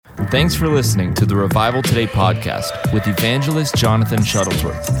Thanks for listening to the Revival Today podcast with evangelist Jonathan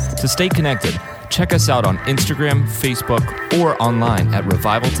Shuttlesworth. To stay connected, check us out on Instagram, Facebook, or online at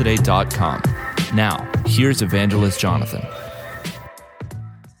revivaltoday.com. Now, here's evangelist Jonathan.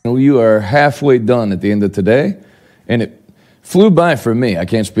 You are halfway done at the end of today, and it flew by for me. I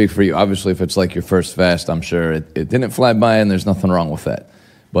can't speak for you. Obviously, if it's like your first fast, I'm sure it didn't fly by, and there's nothing wrong with that.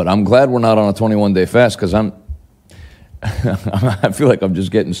 But I'm glad we're not on a 21-day fast, because I feel like I'm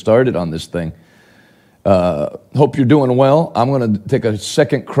just getting started on this thing. Hope you're doing well. I'm going to take a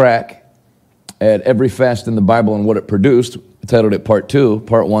second crack at every fast in the Bible and what it produced. I titled it Part 2.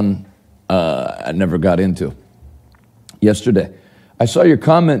 Part 1, I never got into yesterday. I saw your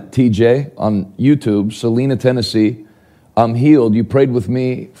comment, TJ, on YouTube, Salina, Tennessee. I'm healed. You prayed with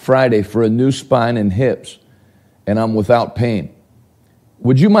me Friday for a new spine and hips, and I'm without pain.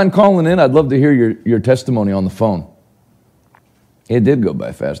 Would you mind calling in? I'd love to hear your testimony on the phone. It did go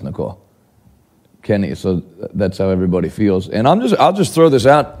by fast, Nicole. Kenny, so that's how everybody feels. And I'll just throw this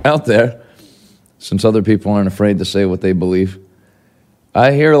out there, since other people aren't afraid to say what they believe.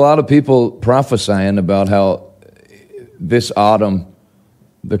 I hear a lot of people prophesying about how this autumn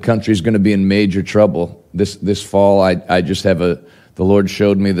the country's going to be in major trouble. This fall, I just have the Lord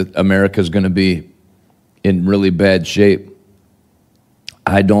showed me that America's going to be in really bad shape.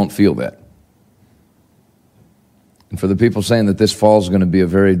 I don't feel that. And for the people saying that this fall is going to be a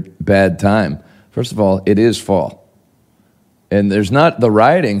very bad time, first of all, it is fall. And the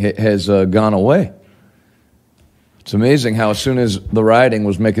rioting has gone away. It's amazing how as soon as the rioting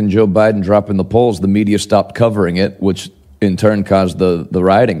was making Joe Biden drop in the polls, the media stopped covering it, which in turn caused the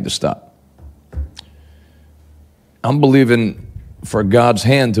rioting to stop. I'm believing for God's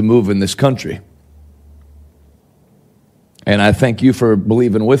hand to move in this country. And I thank you for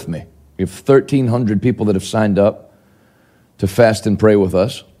believing with me. We have 1,300 people that have signed up to fast and pray with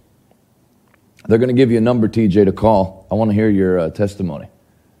us. They're going to give you a number, TJ, to call. I want to hear your testimony.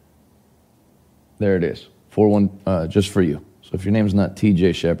 There it is, 41, just for you. So if your name's not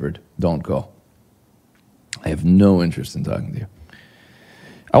TJ Shepherd, don't call. I have no interest in talking to you.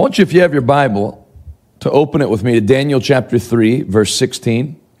 I want you, if you have your Bible, to open it with me to Daniel chapter 3, verse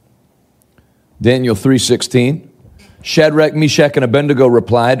 16. Daniel 3:16. Shadrach, Meshach, and Abednego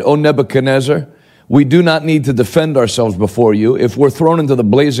replied, O Nebuchadnezzar, we do not need to defend ourselves before you. If we're thrown into the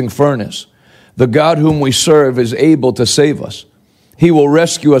blazing furnace, the God whom we serve is able to save us. He will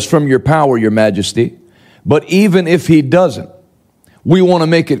rescue us from your power, your majesty. But even if he doesn't, we want to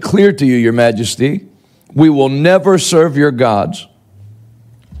make it clear to you, your majesty, we will never serve your gods.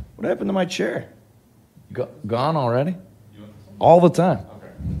 What happened to my chair? Gone already? All the time.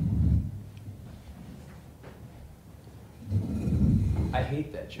 I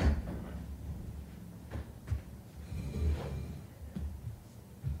hate that chair.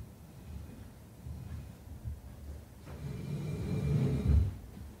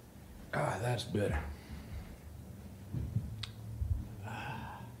 That's better.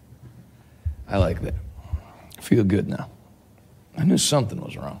 I like that. I feel good now. I knew something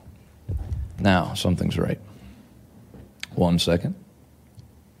was wrong. Now something's right. 1 second.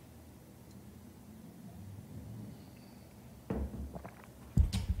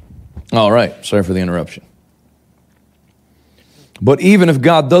 All right. Sorry for the interruption. But even if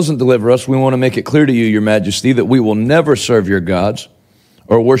God doesn't deliver us, we want to make it clear to you, your majesty, that we will never serve your gods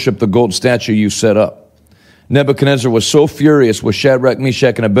or worship the gold statue you set up. Nebuchadnezzar was so furious with Shadrach,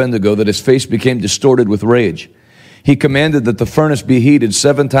 Meshach, and Abednego that his face became distorted with rage. He commanded that the furnace be heated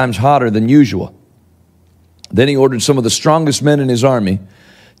 7 times hotter than usual. Then he ordered some of the strongest men in his army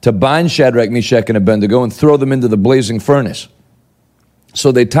to bind Shadrach, Meshach, and Abednego and throw them into the blazing furnace.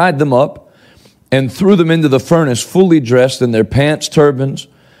 So they tied them up and threw them into the furnace fully dressed in their pants, turbans,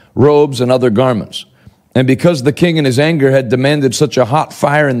 robes, and other garments. And because the king in his anger had demanded such a hot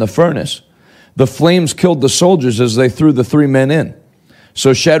fire in the furnace, the flames killed the soldiers as they threw the 3 men in.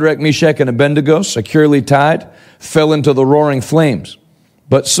 So Shadrach, Meshach, and Abednego, securely tied, fell into the roaring flames.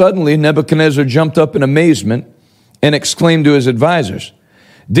 But suddenly Nebuchadnezzar jumped up in amazement and exclaimed to his advisors,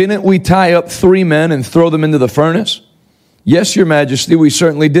 Didn't we tie up 3 men and throw them into the furnace? Yes, your majesty, we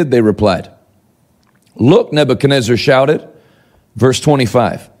certainly did, they replied. Look, Nebuchadnezzar shouted. Verse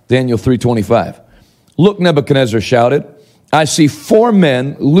 25, Daniel 3:25. Look, Nebuchadnezzar shouted, I see 4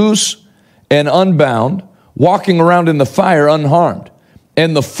 men, loose and unbound, walking around in the fire unharmed.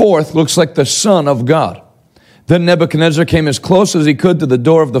 And the 4th looks like the Son of God. Then Nebuchadnezzar came as close as he could to the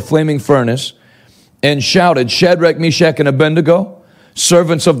door of the flaming furnace and shouted, Shadrach, Meshach, and Abednego,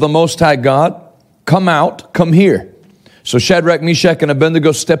 servants of the Most High God, come out, come here. So Shadrach, Meshach, and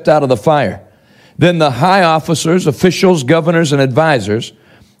Abednego stepped out of the fire. Then the high officers, officials, governors, and advisors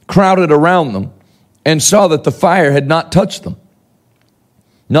crowded around them and saw that the fire had not touched them.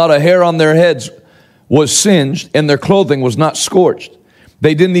 Not a hair on their heads was singed, and their clothing was not scorched.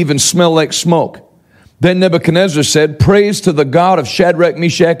 They didn't even smell like smoke. Then Nebuchadnezzar said, "Praise to the God of Shadrach,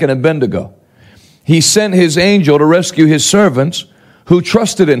 Meshach, and Abednego. He sent his angel to rescue his servants who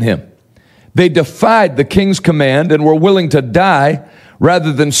trusted in him. They defied the king's command and were willing to die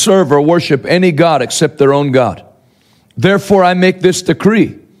rather than serve or worship any god except their own God. Therefore I make this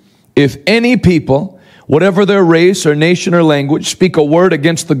decree. If any people, whatever their race or nation or language, speak a word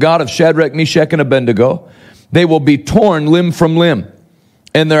against the God of Shadrach, Meshach, and Abednego, they will be torn limb from limb,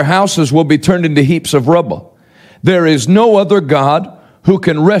 and their houses will be turned into heaps of rubble. There is no other God who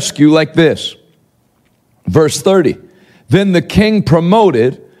can rescue like this." Verse 30, then the king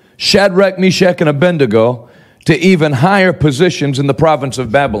promoted Shadrach, Meshach, and Abednego to even higher positions in the province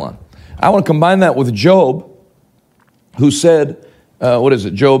of Babylon. I want to combine that with Job, who said,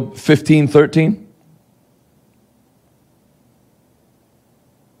 Job 15:13?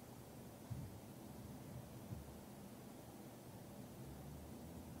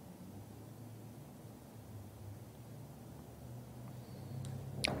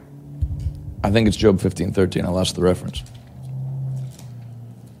 I think it's Job 15:13. I lost the reference.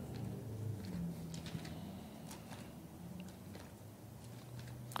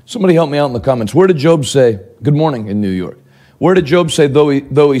 Somebody help me out in the comments. Where did Job say, good morning in New York, where did Job say,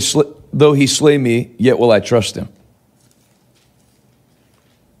 though he slay me, yet will I trust him?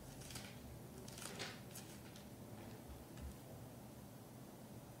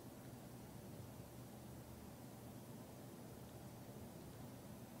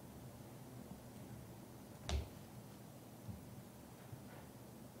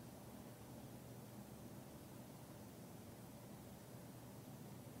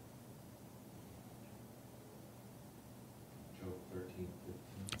 Job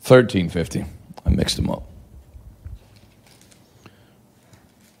 13:15. 13:50. I mixed them up.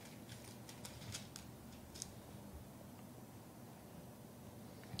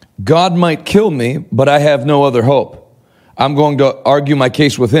 God might kill me, but I have no other hope. I'm going to argue my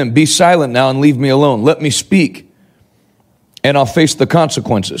case with him. Be silent now and leave me alone. Let me speak, and I'll face the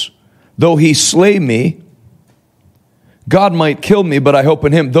consequences. Though he slay me, God might kill me, but I hope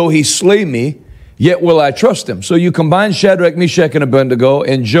in him. Though he slay me, yet will I trust him. So you combine Shadrach, Meshach, and Abednego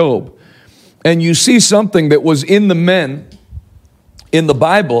and Job, and you see something that was in the men in the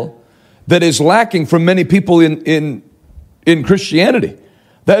Bible that is lacking from many people in Christianity.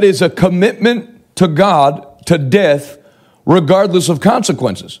 That is a commitment to God to death, regardless of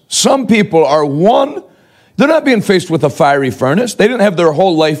consequences. Some people are they're not being faced with a fiery furnace. They didn't have their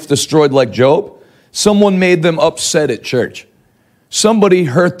whole life destroyed like Job. Someone made them upset at church. Somebody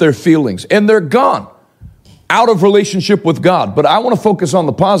hurt their feelings, and they're gone, out of relationship with God. But I want to focus on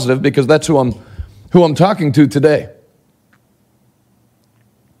the positive because that's who I'm talking to today.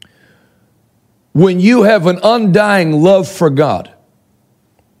 When you have an undying love for God,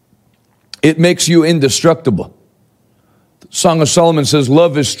 it makes you indestructible. The Song of Solomon says,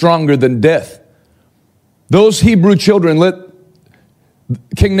 love is stronger than death. Those Hebrew children let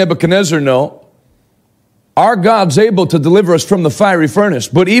King Nebuchadnezzar know, our God's able to deliver us from the fiery furnace.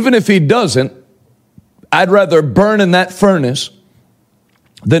 But even if he doesn't, I'd rather burn in that furnace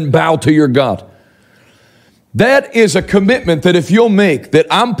than bow to your God. That is a commitment that if you'll make, that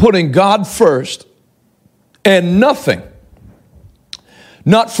I'm putting God first and nothing,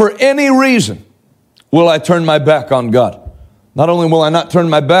 not for any reason, will I turn my back on God. Not only will I not turn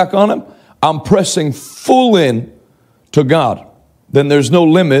my back on him, I'm pressing full in to God. Then there's no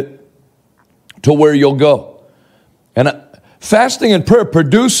limit to where you'll go. And fasting and prayer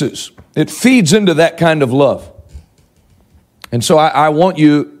it feeds into that kind of love. And so I want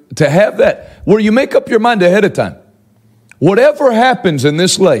you to have that, where you make up your mind ahead of time. Whatever happens in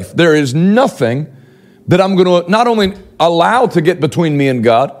this life, there is nothing that I'm going to not only allow to get between me and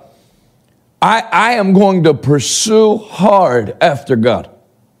God, I am going to pursue hard after God.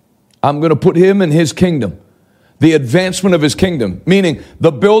 I'm going to put him in his kingdom, the advancement of his kingdom, meaning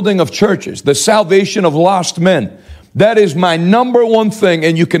the building of churches, the salvation of lost men. That is my number one thing,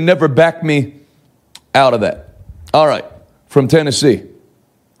 and you can never back me out of that. All right, from Tennessee.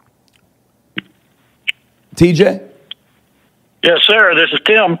 TJ? Yes, sir. This is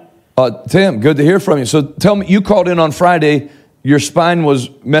Tim. Tim, good to hear from you. So tell me, you called in on Friday. Your spine was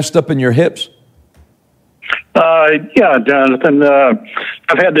messed up in your hips? Yeah, Jonathan.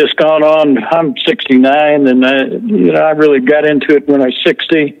 I've had this going on. I'm 69, and I really got into it when I was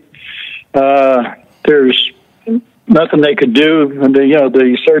 60. There's nothing they could do.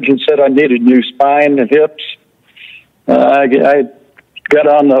 The surgeon said I needed new spine and hips. I got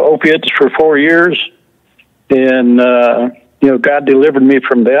on the opiates for 4 years, and God delivered me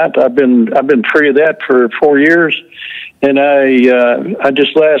from that. I've been free of that for 4 years, and I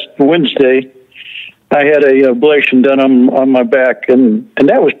just last Wednesday I had a ablation done on my back, and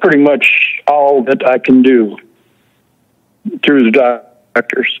that was pretty much all that I can do through the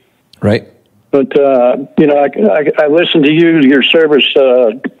doctors. Right. But I listened to your service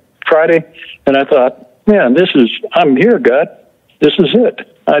Friday, and I thought, man, I'm here, God. This is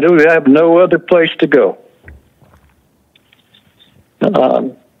it. I have no other place to go.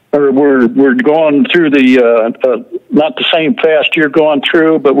 We're going through not the same fast you're going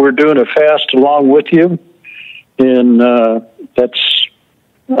through, but we're doing a fast along with you, and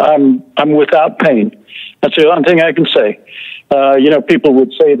I'm without pain. That's the only thing I can say. People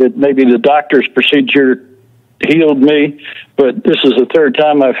would say that maybe the doctor's procedure healed me, but this is the third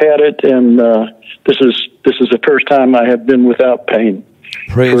time I've had it, and this is the first time I have been without pain.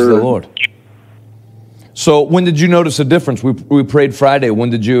 Praise the Lord. So when did you notice a difference? We prayed Friday. When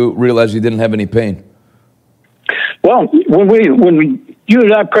did you realize you didn't have any pain? Well, when you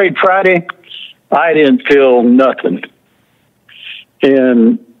and I prayed Friday, I didn't feel nothing.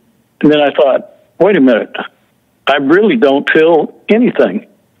 And then I thought, wait a minute, I really don't feel anything.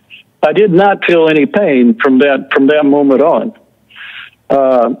 I did not feel any pain from that moment on.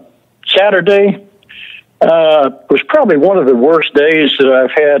 Saturday was probably one of the worst days that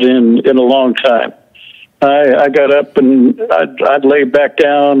I've had in a long time. I got up and I'd lay back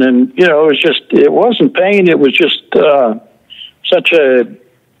down, and it wasn't pain. It was just I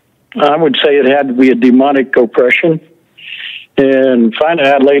would say it had to be a demonic oppression. And finally,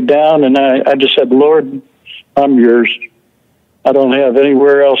 I laid down and I just said, Lord, I'm yours. I don't have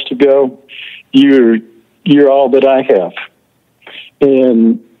anywhere else to go. You're all that I have.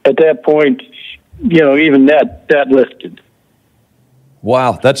 And at that point, even that lifted.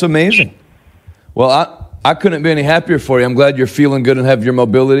 Wow, that's amazing. Well, I couldn't be any happier for you. I'm glad you're feeling good and have your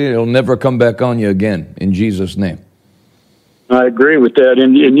mobility. It'll never come back on you again, in Jesus' name. I agree with that.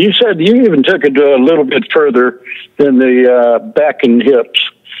 And you said you even took it a little bit further than the back and hips.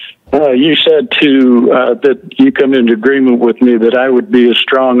 You said that you come into agreement with me that I would be as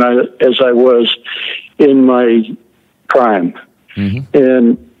strong as I was in my prime. Mm-hmm.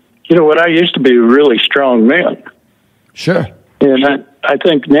 And you know what? I used to be a really strong man. Sure. And I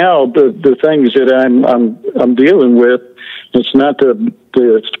think now the things that I'm dealing with, it's not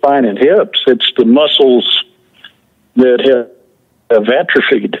the spine and hips, it's the muscles that have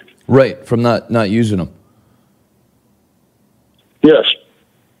atrophied. Right, from not using them. Yes.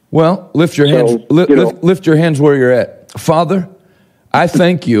 Well, lift your hands. Lift your hands where you're at. Father, I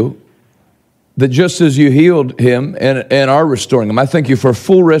thank you that just as you healed him and are restoring him, I thank you for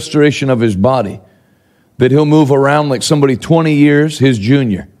full restoration of his body, that he'll move around like somebody 20 years his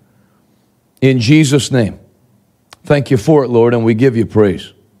junior. In Jesus' name. Thank you for it, Lord, and we give you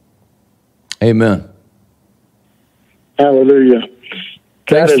praise. Amen. Hallelujah.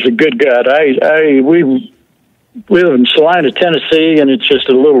 God is a good God. We live in Salina, Tennessee, and it's just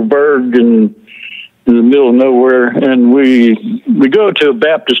a little burg in the middle of nowhere. And we go to a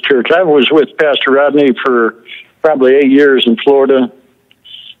Baptist church. I was with Pastor Rodney for probably 8 years in Florida.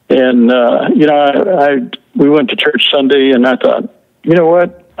 And, we went to church Sunday, and I thought, you know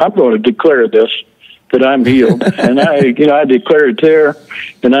what? I'm going to declare this, that I'm healed. And I declare it there,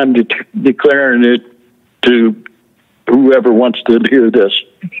 and I'm declaring it to whoever wants to hear this.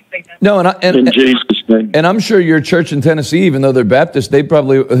 No, in Jesus' name. And I'm sure your church in Tennessee, even though they're Baptist, they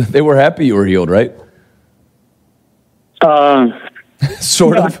were happy you were healed, right?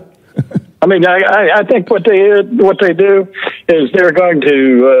 Sort of. I mean, I think what they do is they're going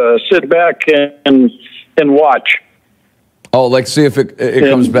to sit back and watch. Oh, like see if it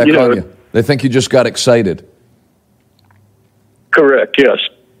comes back on you. They think you just got excited. Correct. Yes.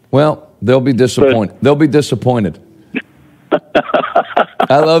 Well, they'll be disappointed. They'll be disappointed.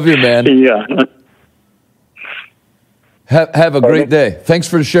 I love you, man. Yeah. Have a great day. Thanks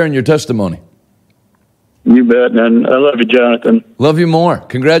for sharing your testimony. You bet, and I love you, Jonathan. Love you more.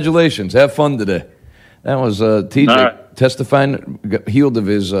 Congratulations. Have fun today. That was TJ testifying, healed of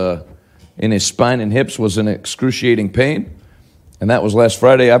his in his spine and hips, was in excruciating pain, and that was last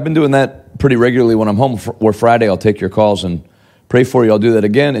Friday. I've been doing that pretty regularly when I'm home. Or Friday, I'll take your calls and pray for you. I'll do that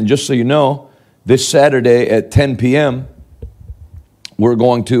again. And just so you know, this Saturday at 10 p.m., we're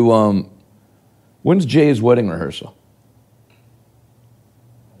going to, when's Jay's wedding rehearsal?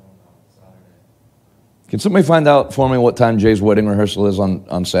 Can somebody find out for me what time Jay's wedding rehearsal is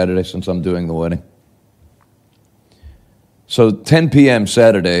on Saturday, since I'm doing the wedding? So 10 p.m.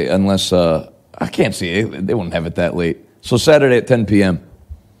 Saturday, unless, I can't see it. They won't have it that late. So Saturday at 10 p.m.,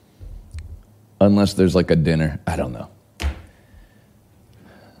 unless there's like a dinner, I don't know.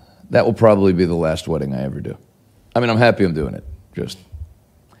 That will probably be the last wedding I ever do. I mean, I'm happy I'm doing it. Just,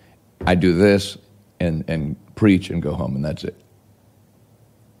 I do this and preach and go home, and that's it.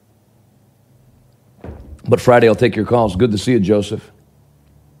 But Friday, I'll take your calls. Good to see you, Joseph.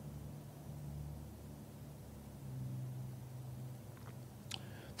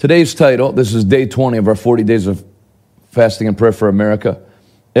 Today's title, this is day 20 of our 40 days of fasting and prayer for America.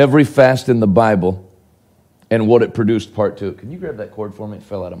 Every fast in the Bible and what it produced, part 2. Can you grab that cord for me? It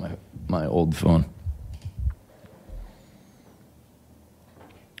fell out of my old phone.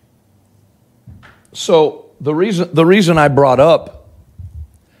 So the reason I brought up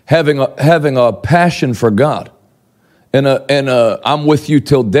having a passion for God and I'm with you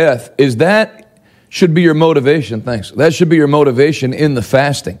till death is that should be your motivation. Thanks. That should be your motivation in the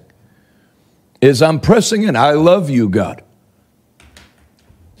fasting. Is I'm pressing in. I love you, God.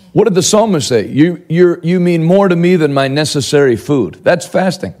 What did the psalmist say? You mean more to me than my necessary food. That's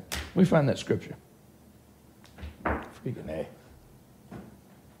fasting. We find that scripture. Freaking A.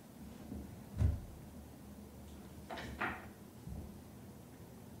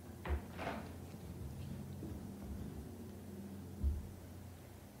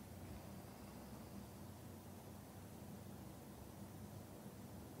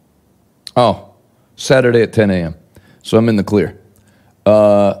 Oh, Saturday at 10 a.m. So I'm in the clear.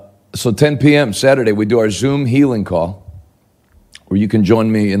 So 10 p.m. Saturday, we do our Zoom healing call where you can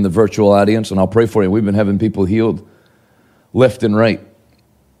join me in the virtual audience and I'll pray for you. We've been having people healed left and right.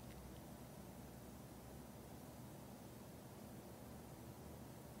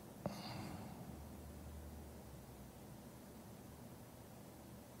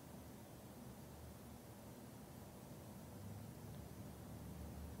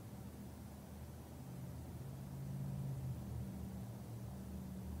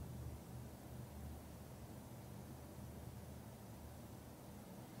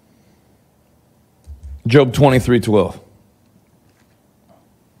 Job 23:12.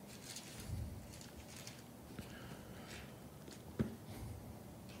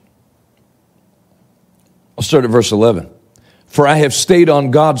 I'll start at verse 11. For I have stayed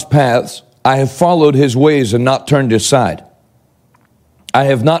on God's paths. I have followed his ways and not turned aside. I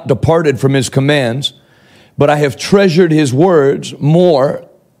have not departed from his commands, but I have treasured his words more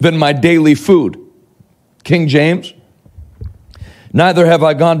than my daily food. King James. Neither have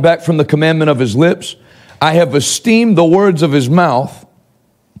I gone back from the commandment of his lips. I have esteemed the words of his mouth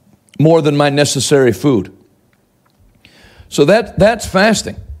more than my necessary food. So that's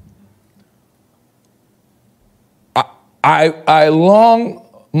fasting. I long,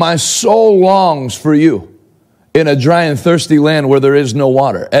 my soul longs for you in a dry and thirsty land where there is no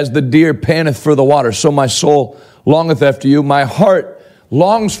water. As the deer panteth for the water, so my soul longeth after you. My heart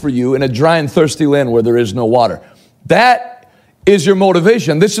longs for you in a dry and thirsty land where there is no water. That is your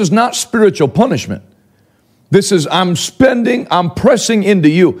motivation. This is not spiritual punishment. This is, I'm pressing into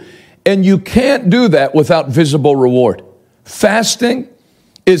you. And you can't do that without visible reward. Fasting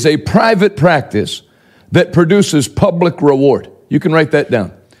is a private practice that produces public reward. You can write that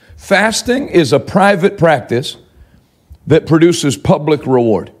down. Fasting is a private practice that produces public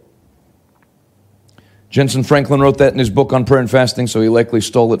reward. Jensen Franklin wrote that in his book on prayer and fasting, so he likely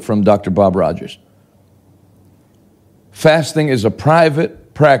stole it from Dr. Bob Rogers. Fasting is a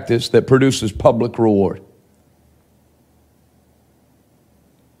private practice that produces public reward.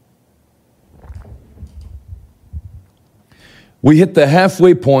 We hit the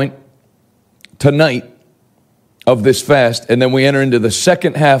halfway point tonight of this fast, and then we enter into the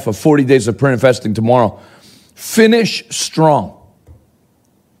second half of 40 days of prayer and fasting tomorrow. Finish strong.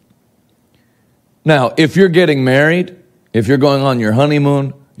 Now, if you're getting married, if you're going on your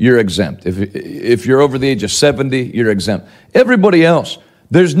honeymoon, you're exempt. If you're over the age of 70, you're exempt. Everybody else,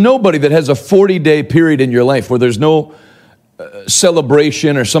 there's nobody that has a 40-day period in your life where there's no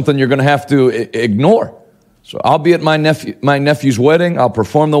celebration or something you're going to have to ignore. So I'll be at my nephew's wedding. I'll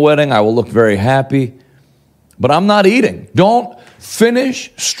perform the wedding. I will look very happy. But I'm not eating. Don't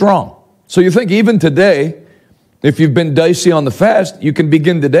finish strong. So you think even today, if you've been dicey on the fast, you can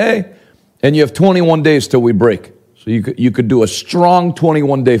begin today and you have 21 days till we break. So you could do a strong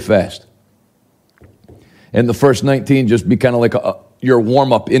 21-day fast. And the first 19 just be kind of like your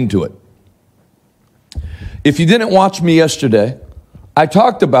warm-up into it. If you didn't watch me yesterday, I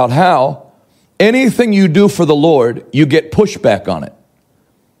talked about how anything you do for the Lord, you get pushback on it.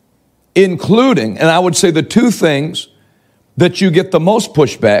 Including, and I would say the two things that you get the most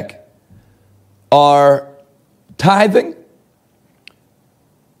pushback are tithing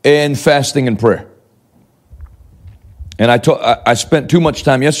and fasting and prayer. And I spent too much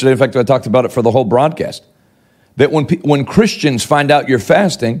time yesterday. In fact, I talked about it for the whole broadcast. That when Christians find out you're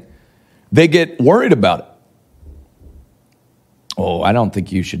fasting, they get worried about it. Oh, I don't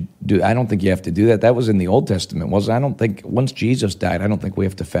think you should do. I don't think you have to do that. That was in the Old Testament, wasn't it? I don't think once Jesus died, I don't think we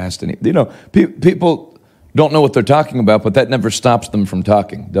have to fast any. You know, people don't know what they're talking about, but that never stops them from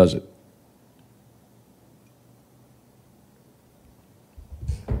talking, does it?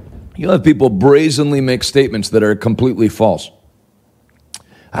 You'll have people brazenly make statements that are completely false.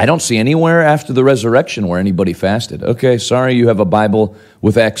 I don't see anywhere after the resurrection where anybody fasted. Okay, sorry, you have a Bible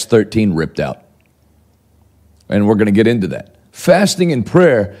with Acts 13 ripped out. And we're going to get into that. Fasting and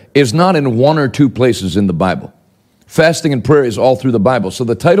prayer is not in one or two places in the Bible. Fasting and prayer is all through the Bible. So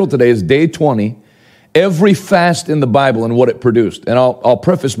the title today is Day 20, Every Fast in the Bible and What It Produced. And I'll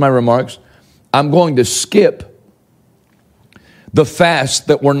preface my remarks. I'm going to skip the fasts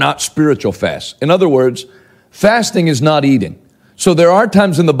that were not spiritual fasts. In other words, fasting is not eating. So there are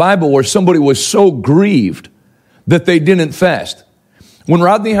times in the Bible where somebody was so grieved that they didn't fast. When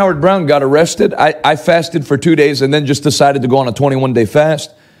Rodney Howard-Browne got arrested, I fasted for 2 days and then just decided to go on a 21-day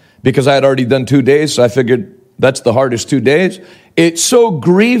fast because I had already done 2 days, so I figured that's the hardest 2 days. It so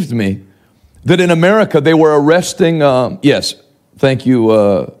grieved me that in America they were arresting, yes, thank you,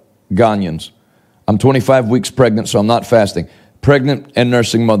 Ghanaians. I'm 25 weeks pregnant, so I'm not fasting. Pregnant and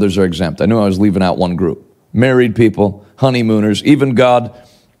nursing mothers are exempt. I knew I was leaving out one group. Married people, honeymooners, even God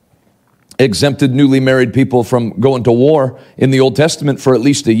exempted newly married people from going to war in the Old Testament for at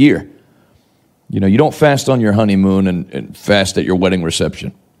least a year. You know, you don't fast on your honeymoon and fast at your wedding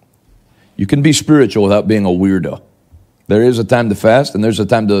reception. You can be spiritual without being a weirdo. There is a time to fast and there's a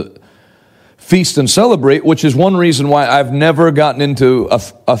time to feast and celebrate, which is one reason why I've never gotten into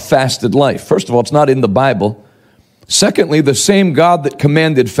a fasted life. First of all, it's not in the Bible. Secondly, the same God that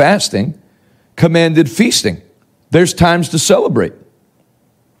commanded fasting commanded feasting. There's times to celebrate.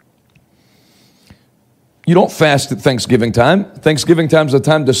 You don't fast at Thanksgiving time. Thanksgiving time is a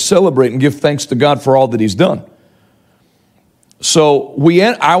time to celebrate and give thanks to God for all that He's done. So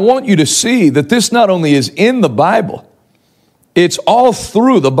I want you to see that this not only is in the Bible, it's all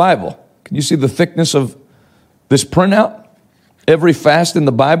through the Bible. Can you see the thickness of this printout? Every fast in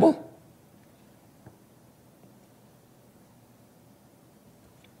the Bible.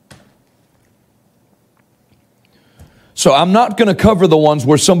 So I'm not going to cover the ones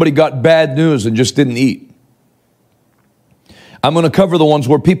where somebody got bad news and just didn't eat. I'm going to cover the ones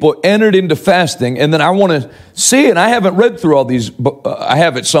where people entered into fasting, and then I want to see, and I haven't read through all these, I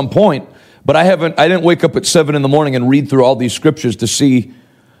have at some point, but I didn't wake up at 7 in the morning and read through all these scriptures to see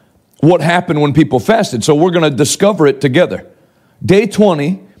what happened when people fasted. So we're going to discover it together. Day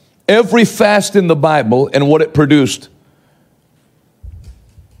 20, every fast in the Bible and what it produced.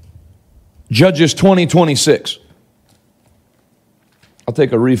 Judges 20:26. I'll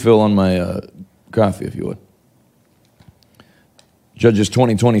take a refill on my coffee if you would. Judges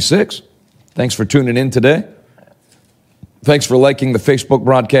 20:26. Thanks for tuning in today. Thanks for liking the Facebook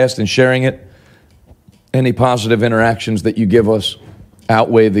broadcast and sharing it. Any positive interactions that you give us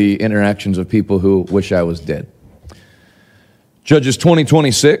outweigh the interactions of people who wish I was dead. Judges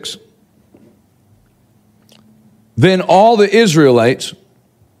 20:26. Then all the Israelites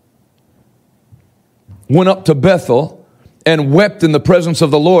went up to Bethel and wept in the presence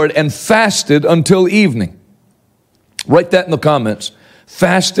of the Lord and fasted until evening. Write that in the comments.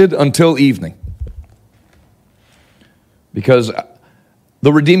 Fasted until evening. Because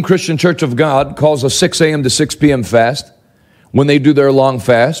the Redeemed Christian Church of God calls a 6 a.m. to 6 p.m. fast when they do their long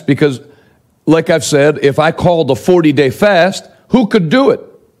fast. Because, like I've said, if I called a 40-day fast, who could do it?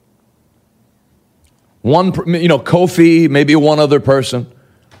 Kofi, maybe one other person.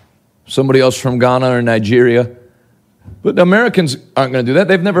 Somebody else from Ghana or Nigeria. But Americans aren't going to do that.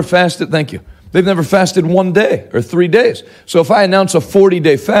 They've never fasted, thank you. They've never fasted 1 day or 3 days. So if I announce a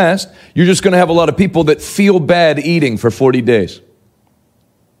 40-day fast, you're just going to have a lot of people that feel bad eating for 40 days.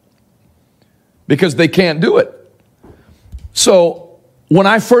 Because they can't do it. So when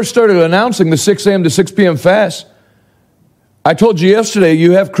I first started announcing the 6 a.m. to 6 p.m. fast, I told you yesterday,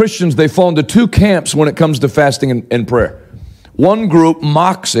 you have Christians, they fall into two camps when it comes to fasting and prayer. One group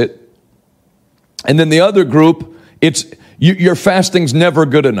mocks it, and then the other group, your fasting's never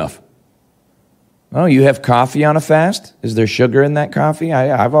good enough. Oh, you have coffee on a fast? Is there sugar in that coffee?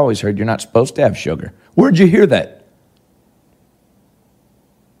 I've always heard you're not supposed to have sugar. Where'd you hear that?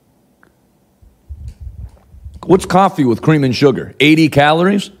 What's coffee with cream and sugar? 80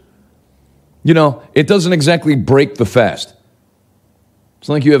 calories? You know, it doesn't exactly break the fast. It's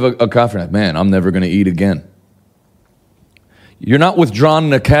like you have a coffee night. Man, I'm never going to eat again. You're not withdrawn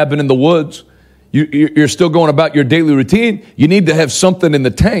in a cabin in the woods. You're still going about your daily routine. You need to have something in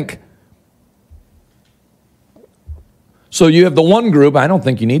the tank. So you have the one group, I don't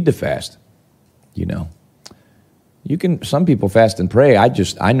think you need to fast. Some people fast and pray.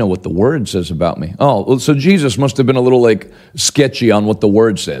 I know what the Word says about me. Oh, well, so Jesus must have been a little sketchy on what the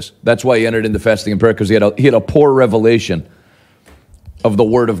Word says. That's why he entered into fasting and prayer, because he had a poor revelation of the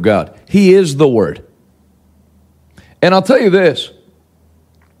Word of God. He is the Word. And I'll tell you this.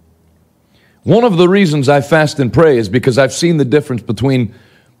 One of the reasons I fast and pray is because I've seen the difference between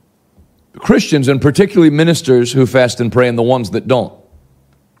Christians, and particularly ministers who fast and pray, and the ones that don't.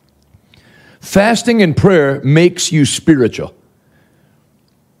 Fasting and prayer makes you spiritual.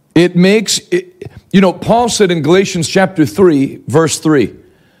 Paul said in Galatians chapter 3, verse 3,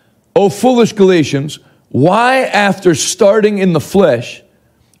 "O foolish Galatians, why after starting in the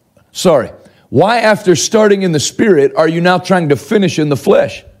Spirit are you now trying to finish in the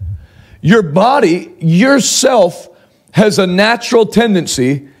flesh?" Your body, yourself, has a natural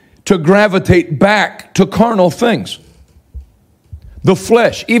tendency to gravitate back to carnal things. The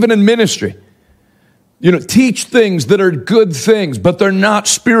flesh, even in ministry. Teach things that are good things, but they're not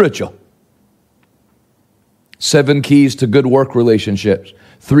spiritual. 7 keys to good work relationships.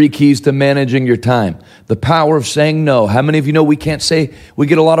 3 keys to managing your time. The power of saying no. How many of you know we get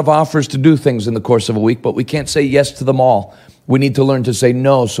a lot of offers to do things in the course of a week, but we can't say yes to them all. We need to learn to say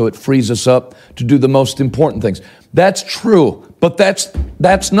no, so it frees us up to do the most important things. That's true, but that's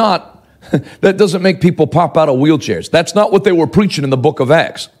not, that doesn't make people pop out of wheelchairs. That's not what they were preaching in the book of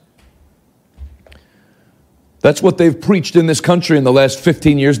Acts. That's what they've preached in this country in the last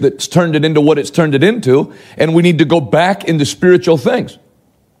 15 years that's turned it into what it's turned it into, and we need to go back into spiritual things.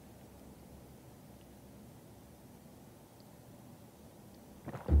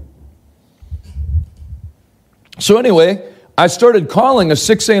 So anyway, I started calling a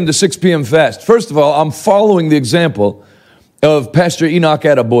 6 a.m. to 6 p.m. fast. First of all, I'm following the example of Pastor Enoch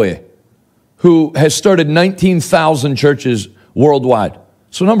Adeboye, who has started 19,000 churches worldwide.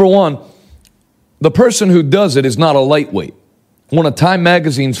 So number one, the person who does it is not a lightweight. One of Time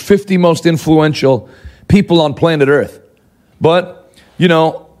Magazine's 50 most influential people on planet Earth. But,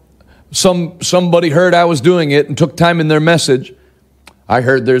 somebody heard I was doing it and took time in their message. I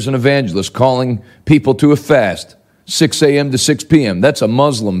heard there's an evangelist calling people to a fast, 6 a.m. to 6 p.m. That's a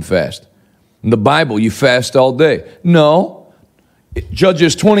Muslim fast. In the Bible, you fast all day. No.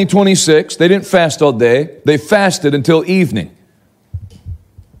 Judges 20:26, they didn't fast all day. They fasted until evening.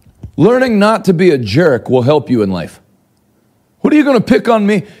 Learning not to be a jerk will help you in life. What are you going to pick on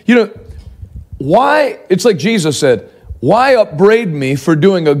me? Why? It's like Jesus said, why upbraid me for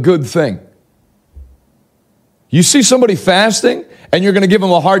doing a good thing? You see somebody fasting and you're going to give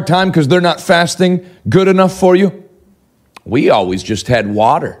them a hard time because they're not fasting good enough for you? We always just had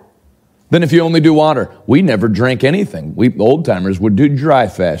water. Then if you only do water, we never drank anything. We old timers would do dry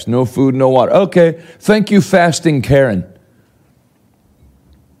fast, no food, no water. Okay, thank you, fasting Karen.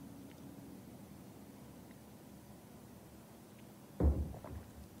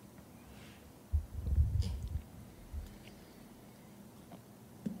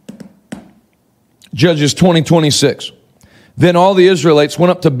 Judges 20:26. Then all the Israelites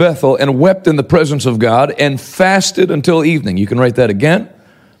went up to Bethel and wept in the presence of God and fasted until evening. You can write that again.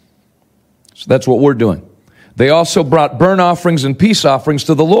 So that's what we're doing. They also brought burnt offerings and peace offerings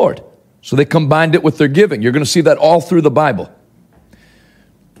to the Lord. So they combined it with their giving. You're going to see that all through the Bible.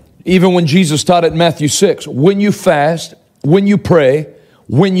 Even when Jesus taught it in Matthew 6, when you fast, when you pray,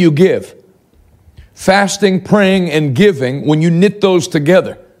 when you give. Fasting, praying, and giving, when you knit those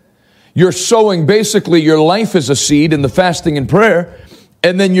together, you're sowing basically your life as a seed in the fasting and prayer,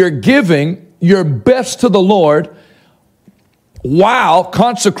 and then you're giving your best to the Lord while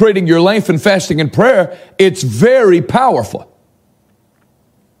consecrating your life in fasting and prayer. It's very powerful.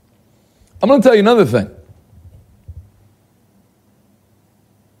 I'm going to tell you another thing.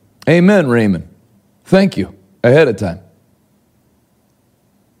 Amen, Raymond. Thank you ahead of time.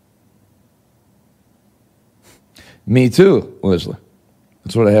 Me too, Leslie.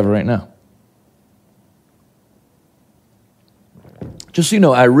 That's what I have right now. Just so you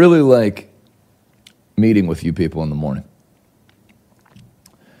know, I really like meeting with you people in the morning.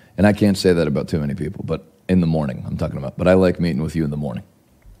 And I can't say that about too many people, but in the morning I'm talking about. But I like meeting with you in the morning.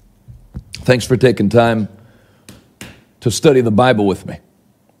 Thanks for taking time to study the Bible with me.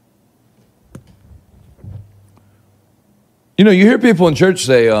 You hear people in church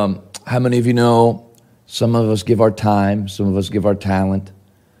say, how many of you know some of us give our time, some of us give our talent,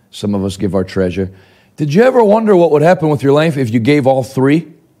 some of us give our treasure. Did you ever wonder what would happen with your life if you gave all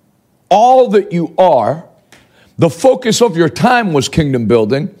three? All that you are, the focus of your time was kingdom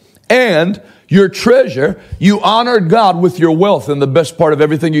building, and your treasure, you honored God with your wealth and the best part of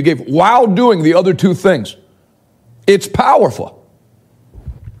everything you gave while doing the other two things. It's powerful.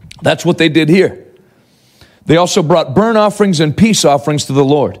 That's what they did here. They also brought burnt offerings and peace offerings to the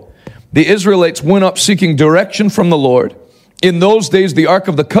Lord. The Israelites went up seeking direction from the Lord. In those days, the Ark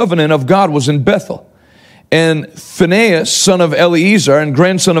of the Covenant of God was in Bethel. And Phinehas, son of Eleazar and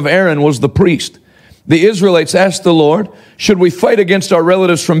grandson of Aaron, was the priest. The Israelites asked the Lord, should we fight against our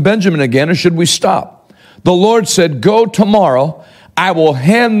relatives from Benjamin again, or should we stop? The Lord said, go tomorrow. I will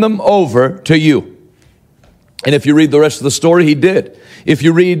hand them over to you. And if you read the rest of the story, he did. If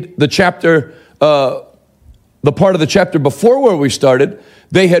you read the chapter, the part of the chapter before where we started,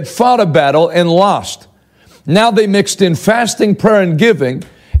 they had fought a battle and lost. Now they mixed in fasting, prayer, and giving,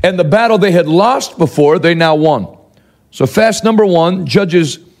 and the battle they had lost before, they now won. So fast number 1,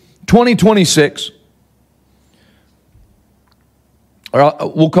 Judges 20:26. Or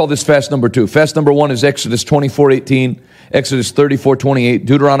we'll call this fast number 2. Fast number 1 is Exodus 24:18, Exodus 34:28,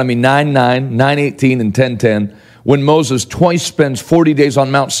 Deuteronomy 9:9, 9:18, and 10:10. When Moses twice spends 40 days on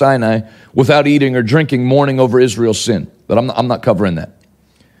Mount Sinai without eating or drinking, mourning over Israel's sin. But I'm not covering that.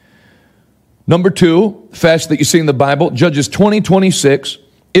 Number 2, fast that you see in the Bible, Judges 20:26.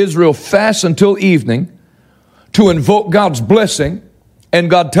 Israel fasts until evening to invoke God's blessing, and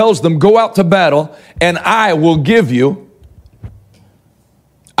God tells them, go out to battle, and I will give you,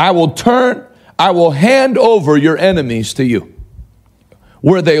 I will hand over your enemies to you.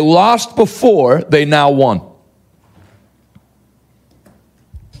 Where they lost before, they now won.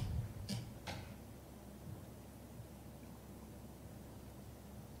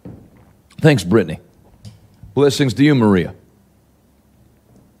 Thanks, Brittany. Blessings to you, Maria.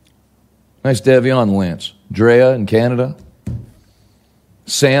 Nice to have you on, Lance. Drea in Canada.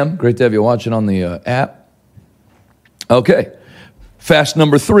 Sam, great to have you watching on the app. Okay, fast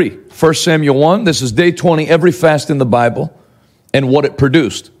number 3, 1 Samuel 1. This is day 20, every fast in the Bible, and what it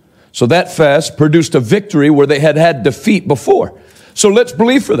produced. So that fast produced a victory where they had had defeat before. So let's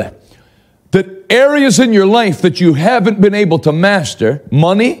believe for that. That areas in your life that you haven't been able to master,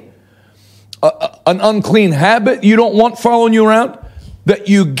 money, an unclean habit you don't want following you around, that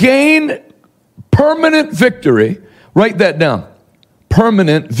you gain permanent victory. Write that down.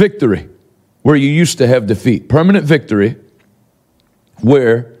 Permanent victory where you used to have defeat. Permanent victory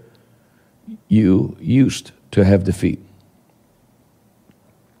where you used to have defeat.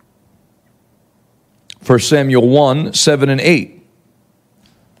 1 Samuel 1, 7 and 8.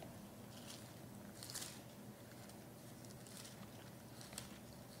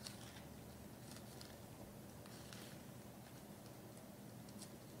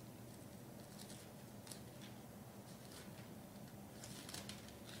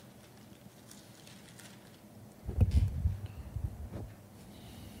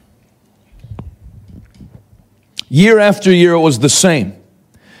 Year after year, it was the same.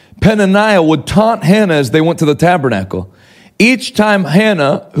 Peninnah would taunt Hannah as they went to the tabernacle. Each time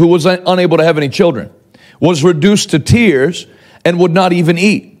Hannah, who was unable to have any children, was reduced to tears and would not even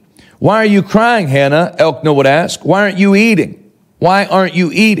eat. Why are you crying, Hannah? Elkanah would ask. Why aren't you eating? Why aren't you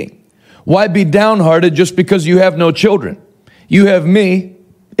eating? Why be downhearted just because you have no children? You have me.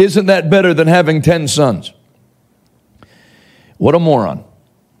 Isn't that better than having 10 sons? What a moron.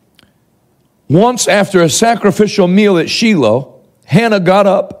 Once after a sacrificial meal at Shiloh, Hannah got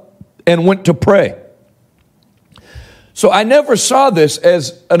up and went to pray. So I never saw this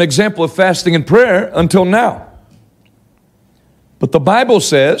as an example of fasting and prayer until now. But the Bible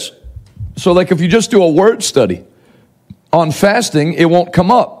says, so like if you just do a word study on fasting, it won't come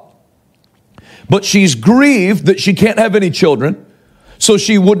up. But she's grieved that she can't have any children, so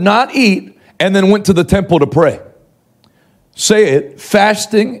she would not eat and then went to the temple to pray. Say it,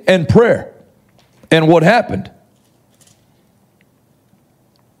 fasting and prayer. And what happened?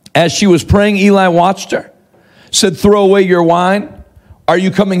 As she was praying, Eli watched her, said, throw away your wine. Are you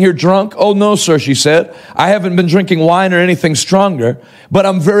coming here drunk? Oh, no, sir, she said. I haven't been drinking wine or anything stronger, but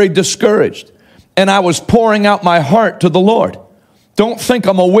I'm very discouraged. And I was pouring out my heart to the Lord. Don't think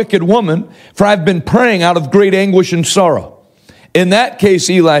I'm a wicked woman, for I've been praying out of great anguish and sorrow. In that case,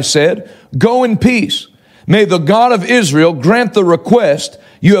 Eli said, go in peace. May the God of Israel grant the request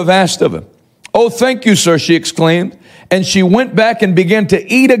you have asked of him. Oh, thank you, sir, she exclaimed. And she went back and began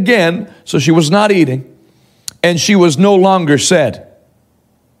to eat again. So she was not eating. And she was no longer sad.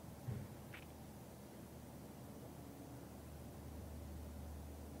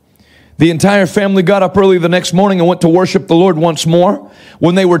 The entire family got up early the next morning and went to worship the Lord once more.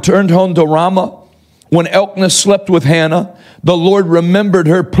 When they returned home to Ramah, when Elkanah slept with Hannah, the Lord remembered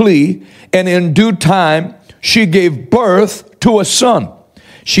her plea. And in due time, she gave birth to a son.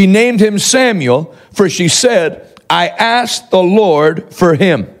 She named him Samuel, for she said, I asked the Lord for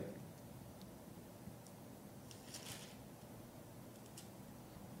him.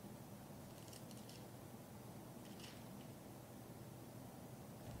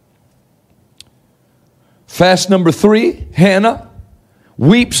 Fast number 3, Hannah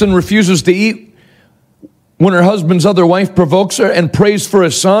weeps and refuses to eat when her husband's other wife provokes her, and prays for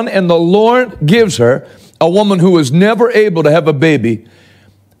a son, and the Lord gives her a woman who was never able to have a baby.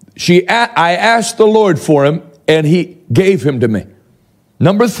 I asked the Lord for him, and he gave him to me.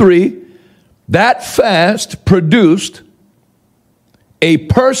 Number 3, that fast produced a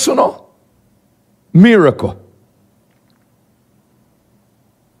personal miracle.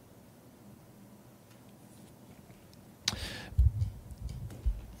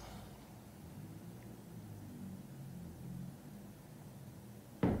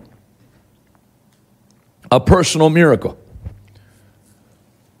 A personal miracle.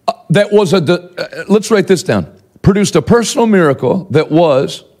 That was let's write this down. Produced a personal miracle that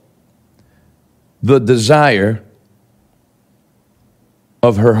was the desire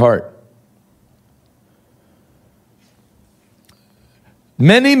of her heart.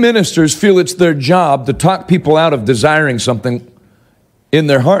 Many ministers feel it's their job to talk people out of desiring something in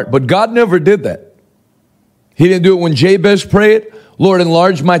their heart, but God never did that. He didn't do it when Jabez prayed, Lord,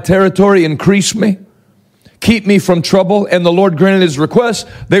 enlarge my territory, increase me, keep me from trouble, and the Lord granted his requests.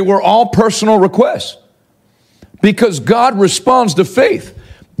 They were all personal requests because God responds to faith.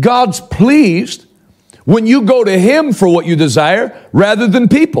 God's pleased when you go to him for what you desire rather than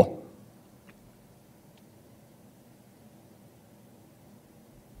people.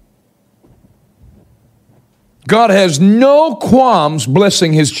 God has no qualms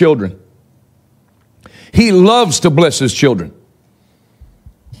blessing his children. He loves to bless his children.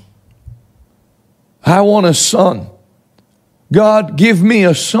 I want a son. God, give me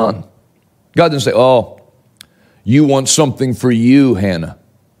a son. God didn't say, oh, you want something for you, Hannah.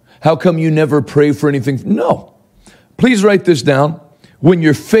 How come you never pray for anything? No. Please write this down. When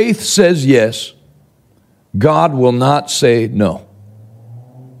your faith says yes, God will not say no.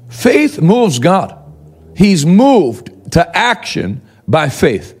 Faith moves God. He's moved to action by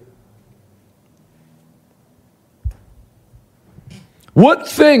faith. What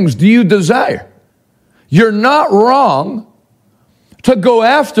things do you desire? You're not wrong to go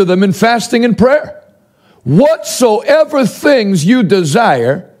after them in fasting and prayer. Whatsoever things you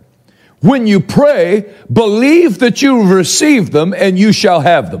desire, when you pray, believe that you've received them and you shall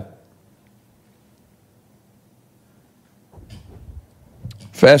have them.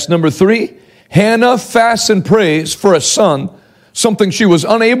 Fast number 3, Hannah fasts and prays for a son, something she was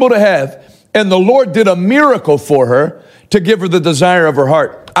unable to have, and the Lord did a miracle for her to give her the desire of her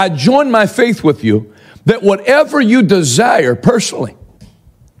heart. I join my faith with you that whatever you desire personally,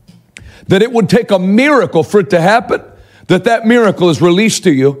 that it would take a miracle for it to happen, that miracle is released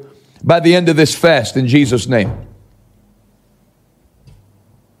to you by the end of this fast in Jesus' name.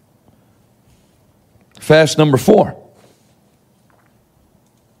 Fast number 4.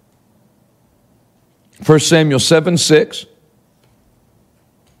 1 Samuel 7:6.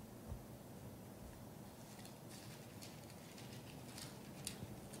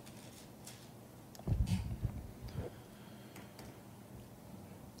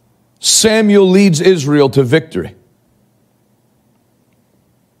 Samuel leads Israel to victory.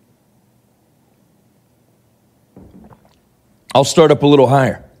 I'll start up a little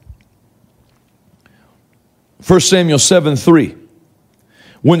higher. 1 Samuel 7:3.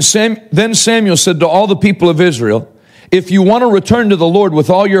 Then Samuel said to all the people of Israel, if you want to return to the Lord with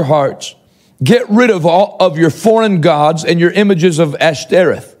all your hearts, get rid of all of your foreign gods and your images of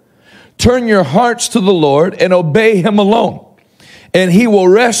Ashtoreth. Turn your hearts to the Lord and obey him alone, and he will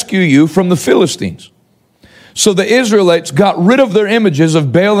rescue you from the Philistines. So the Israelites got rid of their images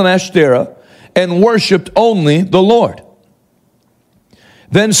of Baal and Ashtoreth and worshiped only the Lord.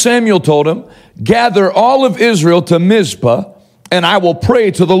 Then Samuel told him, gather all of Israel to Mizpah, and I will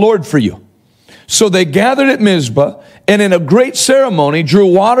pray to the Lord for you. So they gathered at Mizpah, and in a great ceremony drew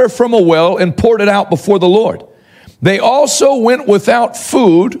water from a well and poured it out before the Lord. They also went without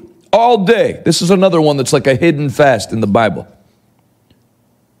food all day. This is another one that's like a hidden fast in the Bible.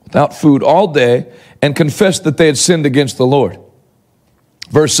 Without food all day, and confessed that they had sinned against the Lord.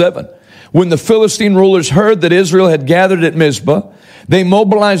 Verse 7. When the Philistine rulers heard that Israel had gathered at Mizpah, they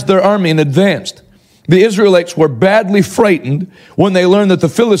mobilized their army and advanced. The Israelites were badly frightened when they learned that the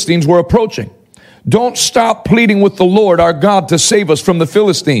Philistines were approaching. Don't stop pleading with the Lord our God to save us from the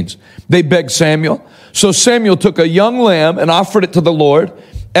Philistines, they begged Samuel. So Samuel took a young lamb and offered it to the Lord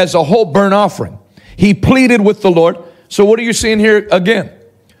as a whole burnt offering. He pleaded with the Lord. So what are you seeing here again?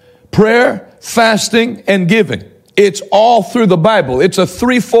 prayer, fasting, and giving. It's all through the Bible. It's a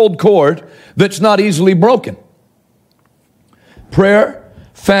threefold cord that's not easily broken. Prayer,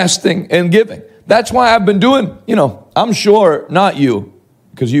 fasting, and giving. That's why I've been doing, I'm sure not you,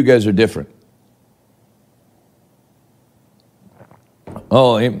 because you guys are different.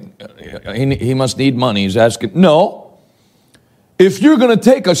 Oh, he must need money. He's asking. No. If you're going to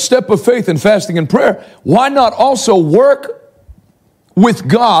take a step of faith in fasting and prayer, why not also work with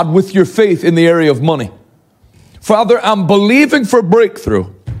God with your faith in the area of money? Father, I'm believing for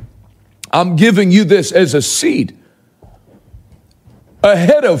breakthrough. I'm giving you this as a seed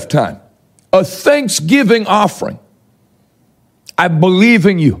ahead of time, a thanksgiving offering. I believe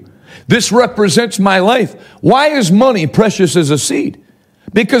in you. This represents my life. Why is money precious as a seed?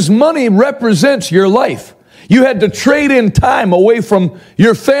 Because money represents your life. You had to trade in time away from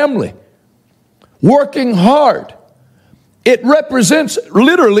your family, working hard. It represents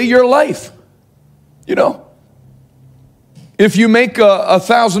literally your life. If you make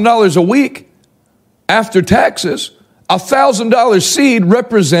 $1,000 a week after taxes, $1,000 seed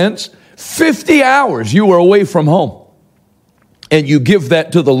represents 50 hours you were away from home, and you give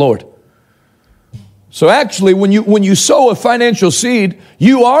that to the Lord. So actually, when you sow a financial seed,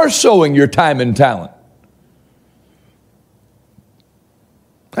 you are sowing your time and talent.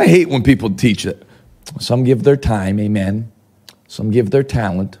 I hate when people teach it. Some give their time, amen. Some give their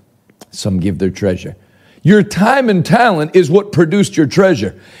talent. Some give their treasure. Your time and talent is what produced your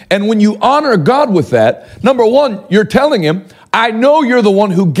treasure. And when you honor God with that, number one, you're telling him, I know you're the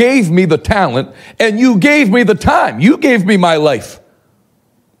one who gave me the talent, and you gave me the time. You gave me my life.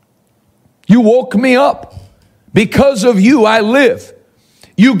 You woke me up. Because of you, I live.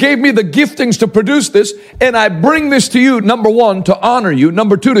 You gave me the giftings to produce this, and I bring this to you, number one, to honor you.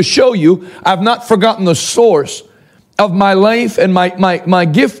 Number two, to show you I've not forgotten the source of my life and my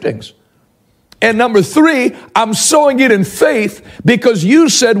giftings. And number three, I'm sowing it in faith because you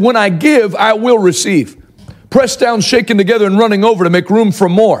said, when I give, I will receive. Pressed down, shaken together, and running over to make room for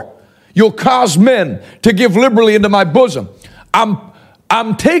more. You'll cause men to give liberally into my bosom.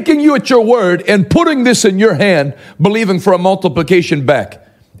 I'm taking you at your word and putting this in your hand, believing for a multiplication back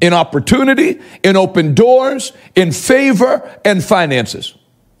in opportunity, in open doors, in favor, and finances.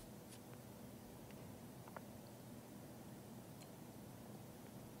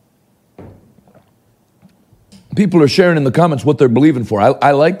 People are sharing in the comments what they're believing for.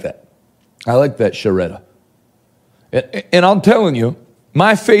 I like that. I like that, Sharetta. And I'm telling you,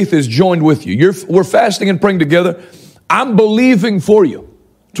 my faith is joined with you. We're fasting and praying together. I'm believing for you.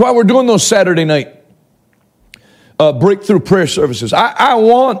 That's why we're doing those Saturday night breakthrough prayer services. I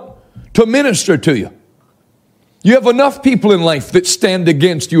want to minister to you. You have enough people in life that stand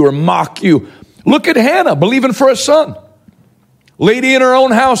against you or mock you. Look at Hannah, believing for a son. Lady in her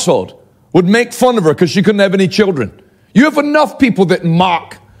own household would make fun of her because she couldn't have any children. You have enough people that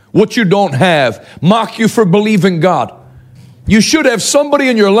mock what you don't have, mock you for believing God. You should have somebody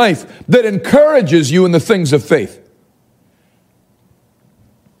in your life that encourages you in the things of faith.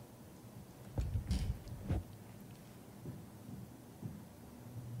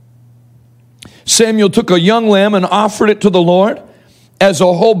 Samuel took a young lamb and offered it to the Lord as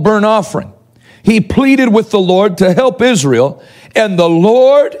a whole burnt offering. He pleaded with the Lord to help Israel, and the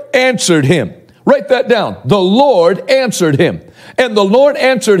Lord answered him. Write that down. The Lord answered him. And the Lord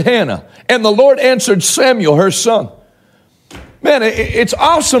answered Hannah. And the Lord answered Samuel, her son. Man, it's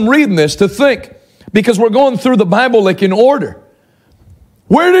awesome reading this to think, because we're going through the Bible like in order.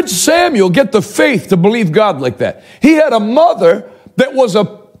 Where did Samuel get the faith to believe God like that? He had a mother that was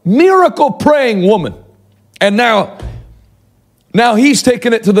a miracle praying woman. And now he's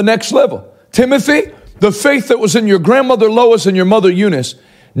taken it to the next level. Timothy, the faith that was in your grandmother Lois and your mother Eunice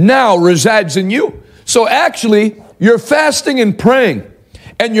now resides in you. So actually, your fasting and praying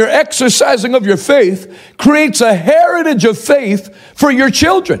and your exercising of your faith creates a heritage of faith for your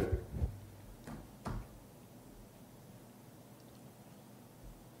children.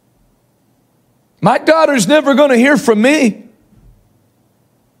 My daughter's never going to hear from me.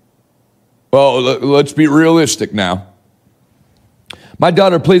 Well, let's be realistic now. My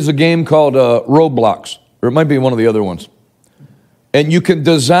daughter plays a game called Roblox, or it might be one of the other ones. And you can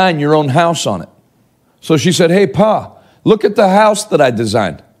design your own house on it. So she said, hey, Pa, look at the house that I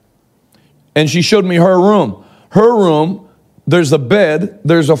designed. And she showed me her room. Her room, there's a bed,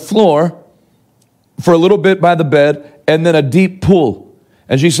 there's a floor for a little bit by the bed, and then a deep pool.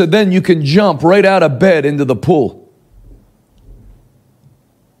 And she said, then you can jump right out of bed into the pool.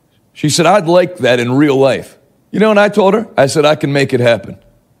 She said, I'd like that in real life. You know what I told her? I said, I can make it happen.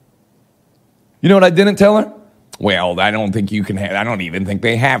 You know what I didn't tell her? Well, I don't think you can have, I don't even think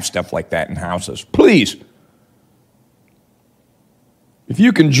they have stuff like that in houses. Please. If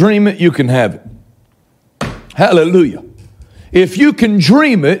you can dream it, you can have it. Hallelujah. If you can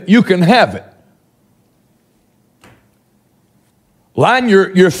dream it, you can have it. Line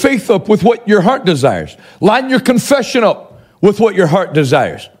your faith up with what your heart desires. Line your confession up with what your heart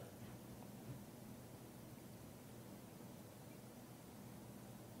desires.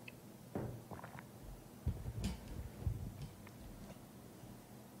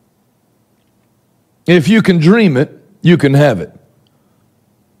 If you can dream it, you can have it.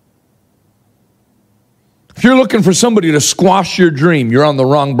 If you're looking for somebody to squash your dream, you're on the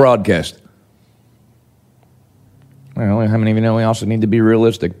wrong broadcast. Well, how many of you know we also need to be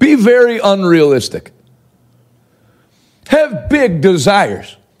realistic? Be very unrealistic. Have big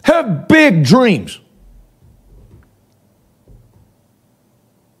desires. Have big dreams.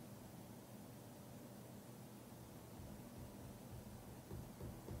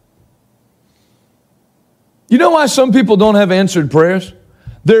 You know why some people don't have answered prayers?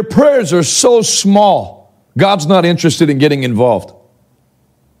 Their prayers are so small, God's not interested in getting involved.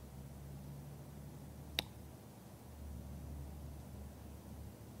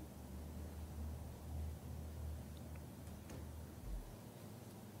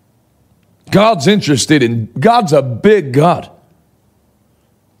 God's a big God.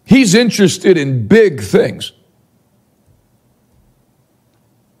 He's interested in big things.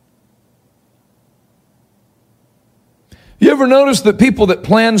 You ever notice that people that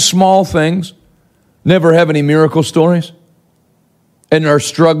plan small things never have any miracle stories and are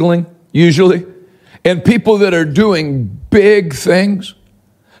struggling usually? And people that are doing big things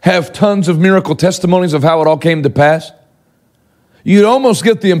have tons of miracle testimonies of how it all came to pass? You'd almost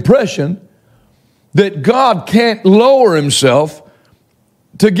get the impression that God can't lower himself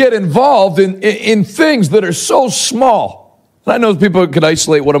to get involved in things that are so small. I know people could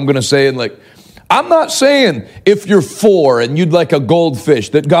isolate what I'm going to say and I'm not saying if you're 4 and you'd like a goldfish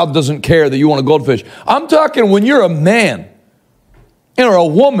that God doesn't care that you want a goldfish. I'm talking when you're a man or a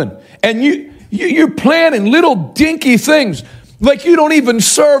woman and you're planning little dinky things like you don't even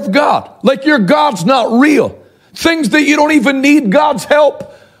serve God, like your God's not real, things that you don't even need God's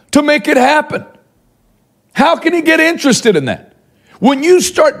help to make it happen. How can he get interested in that? When you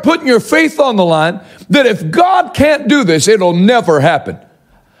start putting your faith on the line that if God can't do this, it'll never happen.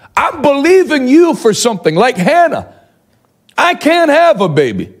 I'm believing you for something like Hannah. I can't have a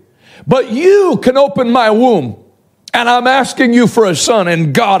baby, but you can open my womb and I'm asking you for a son,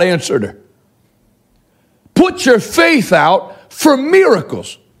 and God answered her. Put your faith out for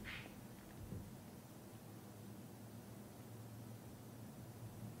miracles.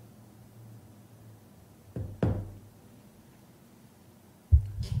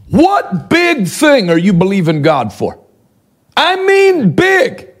 What big thing are you believing God for? I mean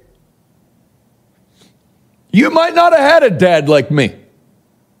big. You might not have had a dad like me.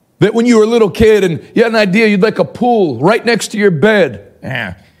 That when you were a little kid and you had an idea you'd like a pool right next to your bed.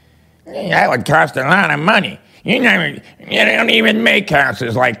 Yeah, that would cost a lot of money. You don't even make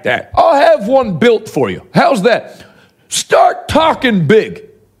houses like that. I'll have one built for you. How's that? Start talking big.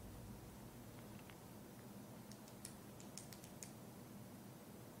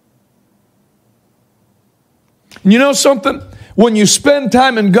 You know something? When you spend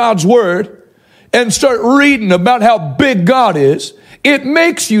time in God's Word and start reading about how big God is, it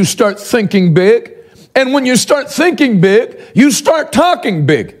makes you start thinking big. And when you start thinking big, you start talking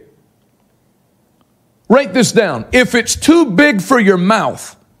big. Write this down. If it's too big for your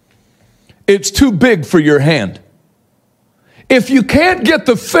mouth, it's too big for your hand. If you can't get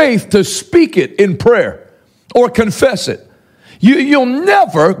the faith to speak it in prayer or confess it, you'll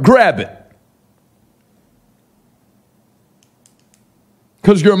never grab it.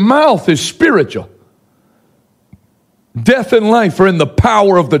 Because your mouth is spiritual. Death and life are in the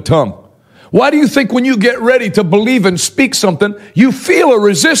power of the tongue. Why do you think when you get ready to believe and speak something, you feel a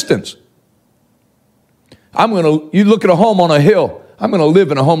resistance? You look at a home on a hill. I'm going to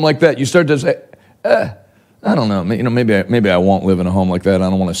live in a home like that. You start to say, I don't know. Maybe I won't live in a home like that. I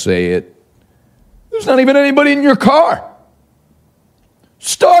don't want to say it. There's not even anybody in your car.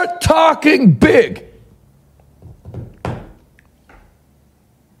 Start talking big.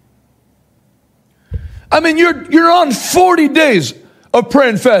 I mean, you're on 40 days of prayer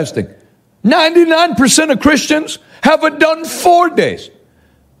and fasting. 99% of Christians haven't done 4 days.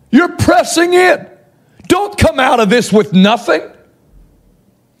 You're pressing in. Don't come out of this with nothing.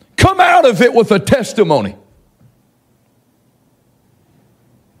 Come out of it with a testimony.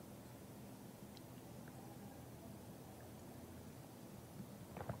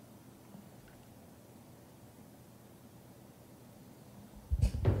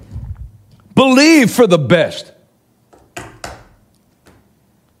 Believe for the best.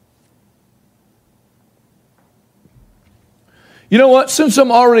 You know what? Since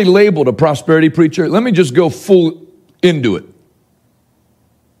I'm already labeled a prosperity preacher, let me just go full into it.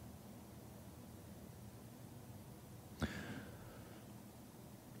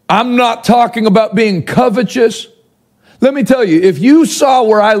 I'm not talking about being covetous. Let me tell you, if you saw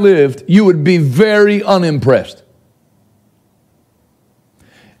where I lived, you would be very unimpressed.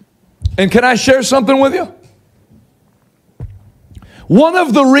 And can I share something with you? One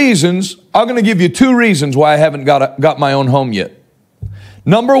of the reasons, I'm going to give you 2 reasons why I haven't got my own home yet.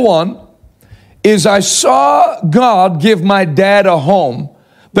 Number 1 is I saw God give my dad a home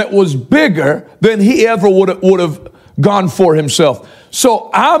that was bigger than he ever would have gone for himself.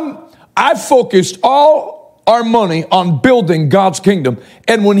 So I focused all our money on building God's kingdom.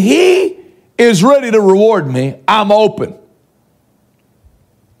 And when he is ready to reward me, I'm open.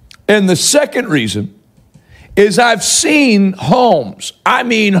 And the second reason is I've seen homes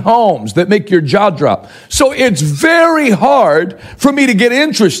that make your jaw drop. So it's very hard for me to get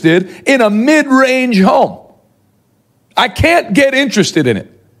interested in a mid-range home. I can't get interested in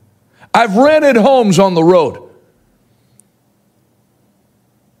it. I've rented homes on the road,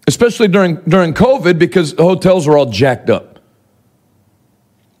 especially during COVID, because the hotels are all jacked up.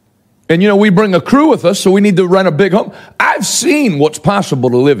 And we bring a crew with us, so we need to rent a big home. I've seen what's possible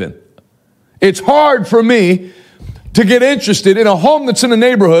to live in. It's hard for me to get interested in a home that's in a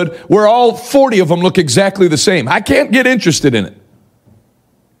neighborhood where all 40 of them look exactly the same. I can't get interested in it.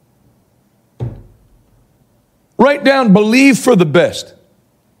 Write down, believe for the best.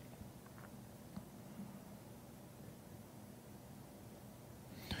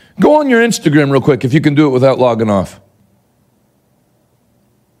 Go on your Instagram real quick if you can do it without logging off.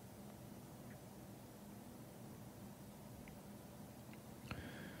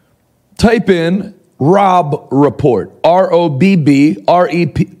 Type in Robb Report. ROBBREPORT.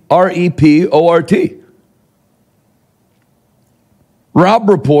 Robb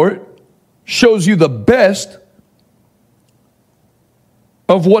Report shows you the best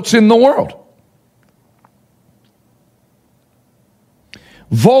of what's in the world.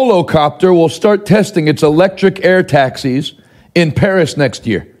 Volocopter will start testing its electric air taxis in Paris next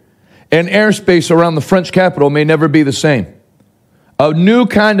year. And airspace around the French capital may never be the same. A new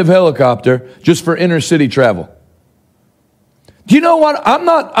kind of helicopter just for inner city travel. Do you know what? I'm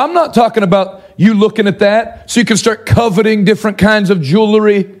not talking about you looking at that so you can start coveting different kinds of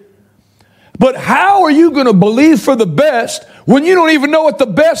jewelry. But how are you going to believe for the best when you don't even know what the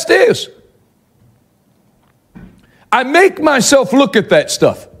best is? I make myself look at that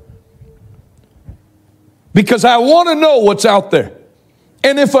stuff because I want to know what's out there.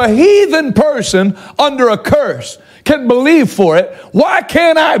 And if a heathen person under a curse can believe for it, why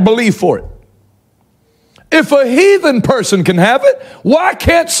can't I believe for it? If a heathen person can have it, why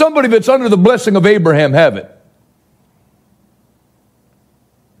can't somebody that's under the blessing of Abraham have it?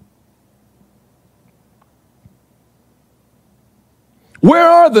 Where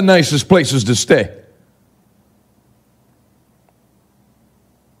are the nicest places to stay?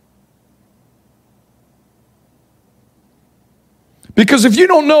 Because if you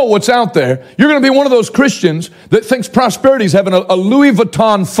don't know what's out there, you're going to be one of those Christians that thinks prosperity is having a Louis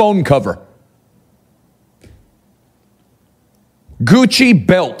Vuitton phone cover. Gucci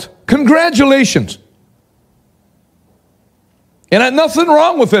belt. Congratulations. And nothing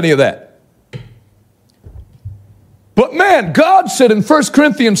wrong with any of that. But man, God said in 1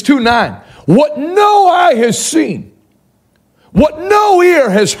 Corinthians 2:9, what no eye has seen, what no ear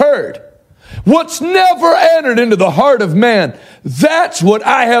has heard, what's never entered into the heart of man, that's what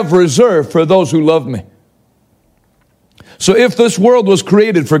I have reserved for those who love me. So if this world was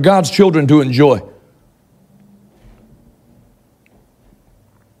created for God's children to enjoy,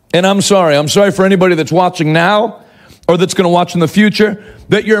 and I'm sorry for anybody that's watching now or that's going to watch in the future,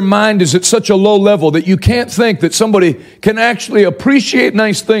 that your mind is at such a low level that you can't think that somebody can actually appreciate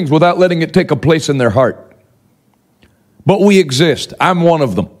nice things without letting it take a place in their heart. But we exist. I'm one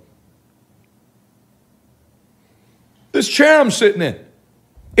of them. This chair I'm sitting in,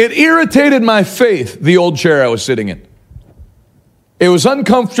 it irritated my faith, the old chair I was sitting in. It was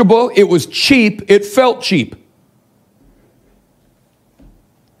uncomfortable. It was cheap. It felt cheap.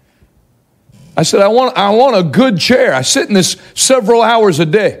 I said, I want a good chair. I sit in this several hours a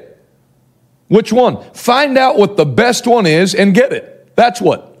day. Which one? Find out what the best one is and get it. That's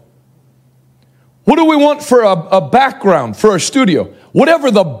what. What do we want for a background, for a studio? Whatever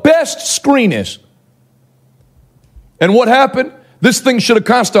the best screen is. And what happened? This thing should have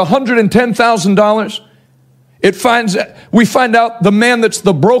cost $110,000. We find out the man that's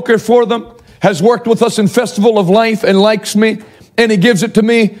the broker for them has worked with us in Festival of Life and likes me, and he gives it to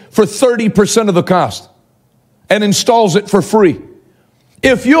me for 30% of the cost and installs it for free.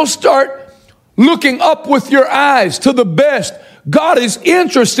 If you'll start looking up with your eyes to the best, God is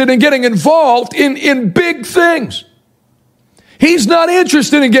interested in getting involved in big things. He's not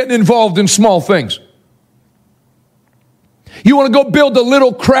interested in getting involved in small things. You want to go build a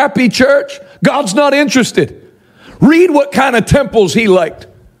little crappy church? God's not interested. Read what kind of temples he liked.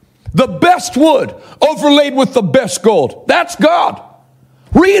 The best wood overlaid with the best gold. That's God.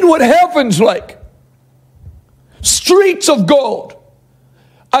 Read what heaven's like. Streets of gold.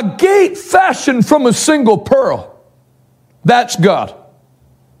 A gate fashioned from a single pearl. That's God.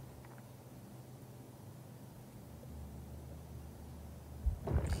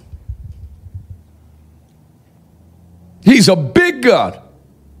 He's a big God.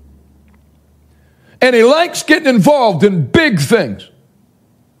 And he likes getting involved in big things.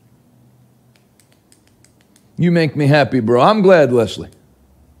 You make me happy, bro. I'm glad, Leslie.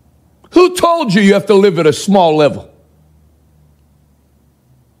 Who told you have to live at a small level?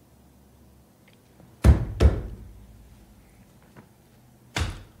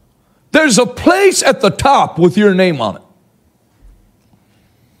 There's a place at the top with your name on it.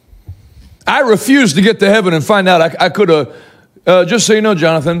 I refuse to get to heaven and find out I could have, just so you know,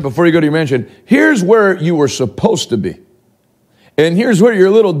 Jonathan, before you go to your mansion, here's where you were supposed to be. And here's where your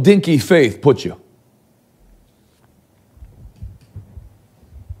little dinky faith put you.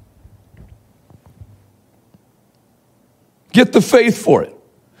 Get the faith for it.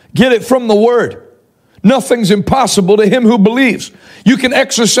 Get it from the Word. Nothing's impossible to him who believes. You can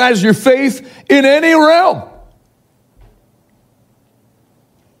exercise your faith in any realm.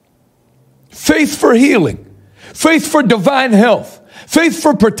 Faith for healing. Faith for divine health. Faith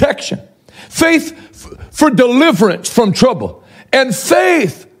for protection. Faith for deliverance from trouble. And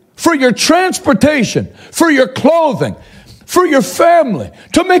faith for your transportation, for your clothing, for your family,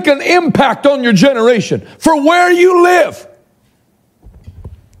 to make an impact on your generation, for where you live.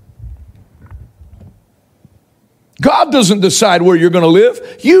 God doesn't decide where you're going to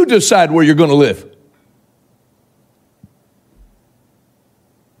live. You decide where you're going to live.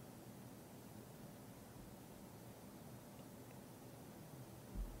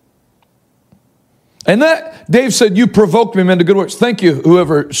 And that, Dave said, you provoked me, man, to good works. Thank you,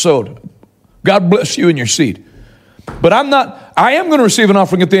 whoever sowed. God bless you and your seed. But I am going to receive an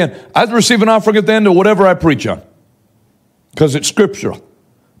offering at the end. I receive an offering at the end of whatever I preach on, because it's scriptural.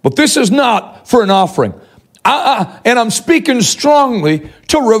 But this is not for an offering. And I'm speaking strongly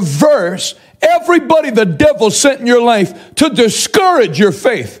to reverse everybody the devil sent in your life to discourage your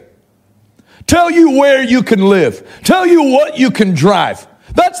faith. Tell you where you can live. Tell you what you can drive.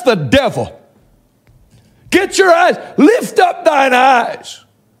 That's the devil. Get your eyes. Lift up thine eyes.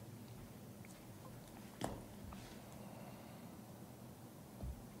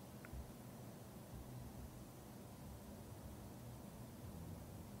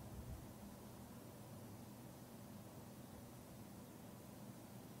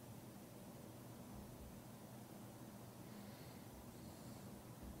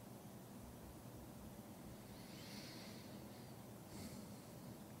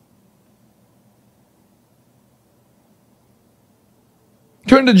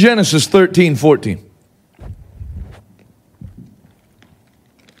 Turn to Genesis 13:14.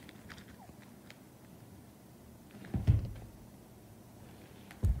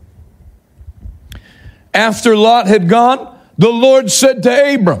 After Lot had gone, the Lord said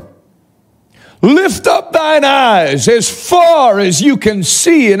to Abram, lift up thine eyes as far as you can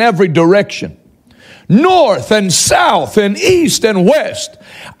see in every direction, north and south and east and west.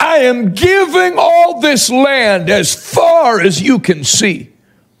 I am giving all this land as far as you can see.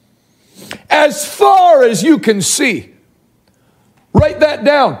 As far as you can see. Write that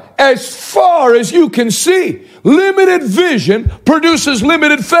down. As far as you can see. Limited vision produces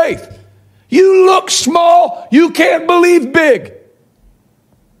limited faith. You look small, you can't believe big.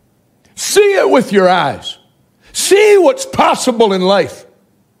 See it with your eyes. See what's possible in life.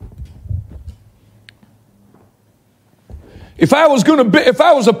 If I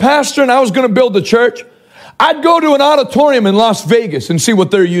was a pastor and I was going to build a church, I'd go to an auditorium in Las Vegas and see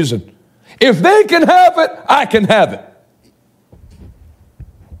what they're using. If they can have it, I can have it.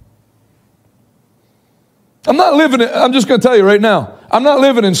 I'm just going to tell you right now, I'm not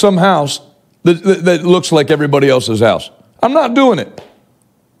living in some house that looks like everybody else's house. I'm not doing it.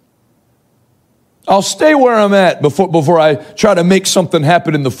 I'll stay where I'm at before I try to make something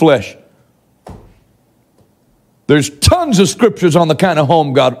happen in the flesh. There's tons of scriptures on the kind of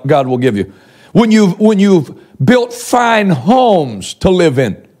home God will give you. When you've built fine homes to live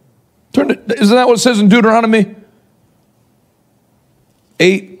in. Isn't that what it says in Deuteronomy?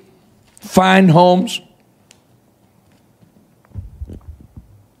 8 fine homes.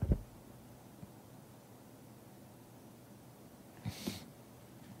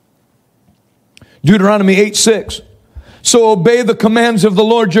 Deuteronomy 8:6. So obey the commands of the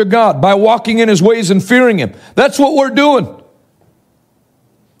Lord your God by walking in his ways and fearing him. That's what we're doing.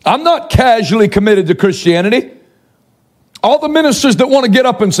 I'm not casually committed to Christianity. All the ministers that want to get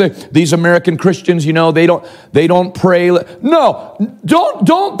up and say, these American Christians, you know, they don't pray. No,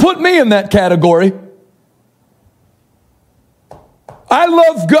 don't put me in that category. I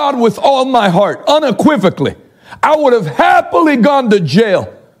love God with all my heart, unequivocally. I would have happily gone to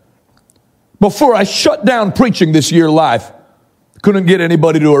jail before I shut down preaching this year live. Couldn't get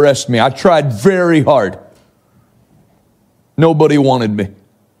anybody to arrest me. I tried very hard. Nobody wanted me.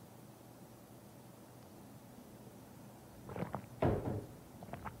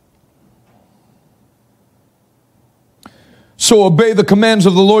 So obey the commands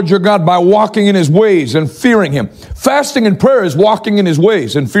of the Lord your God by walking in his ways and fearing him. Fasting and prayer is walking in his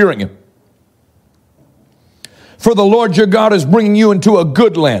ways and fearing him. For the Lord your God is bringing you into a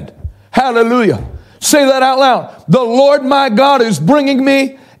good land. Hallelujah. Say that out loud. The Lord my God is bringing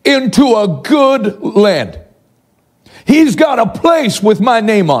me into a good land. He's got a place with my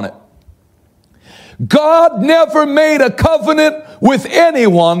name on it. God never made a covenant with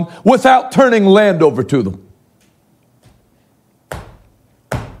anyone without turning land over to them.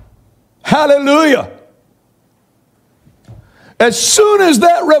 Hallelujah. As soon as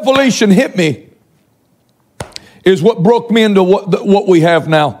that revelation hit me, is what broke me into what we have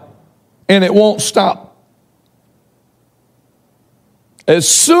now. And it won't stop. As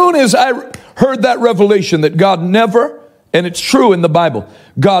soon as I heard that revelation that God never, and it's true in the Bible,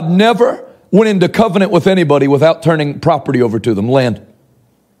 God never went into covenant with anybody without turning property over to them, land.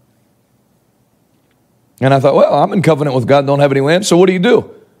 And I thought, well, I'm in covenant with God, don't have any land, so what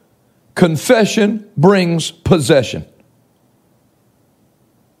do? Confession brings possession.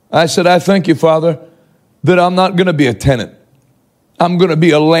 I said, I thank you, Father, that I'm not going to be a tenant. I'm going to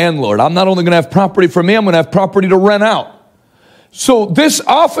be a landlord. I'm not only going to have property for me, I'm going to have property to rent out. So this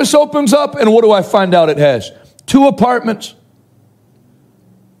office opens up, and what do I find out it has? 2 apartments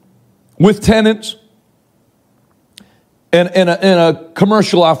with tenants and a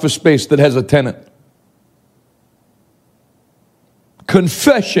commercial office space that has a tenant.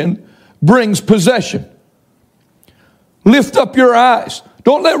 Confession brings possession. Lift up your eyes.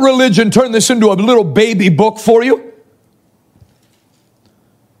 Don't let religion turn this into a little baby book for you.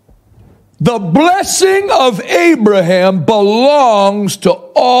 The blessing of Abraham belongs to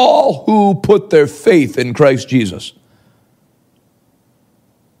all who put their faith in Christ Jesus.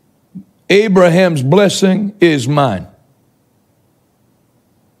 Abraham's blessing is mine.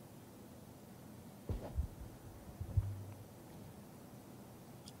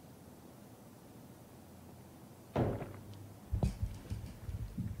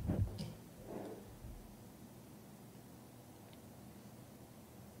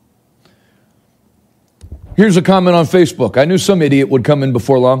 Here's a comment on Facebook. I knew some idiot would come in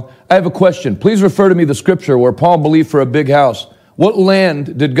before long. I have a question. Please refer to me the scripture where Paul believed for a big house. What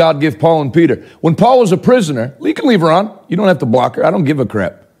land did God give Paul and Peter? When Paul was a prisoner, you can leave her on. You don't have to block her. I don't give a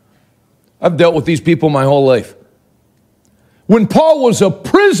crap. I've dealt with these people my whole life. When Paul was a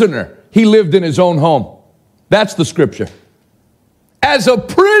prisoner, he lived in his own home. That's the scripture. As a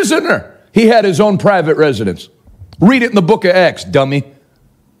prisoner, he had his own private residence. Read it in the book of Acts, dummy.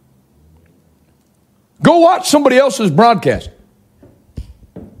 Go watch somebody else's broadcast.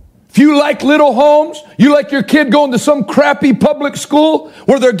 If you like little homes, you like your kid going to some crappy public school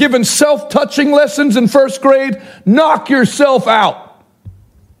where they're giving self-touching lessons in first grade, knock yourself out.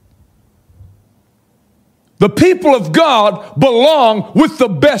 The people of God belong with the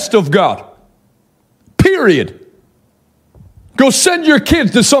best of God. Period. Go send your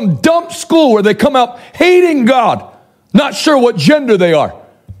kids to some dumb school where they come out hating God, not sure what gender they are.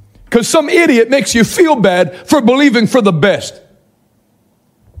 Because some idiot makes you feel bad for believing for the best.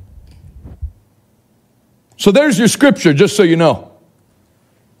 So there's your scripture, just so you know.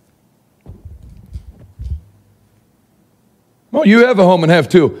 Well, you have a home and have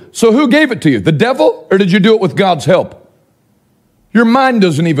 2. So who gave it to you? The devil? Or did you do it with God's help? Your mind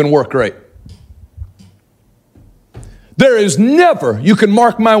doesn't even work right. There is never, you can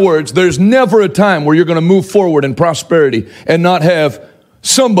mark my words, there's never a time where you're going to move forward in prosperity and not have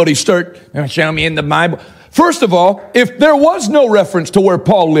somebody start, show me in the Bible. First of all, if there was no reference to where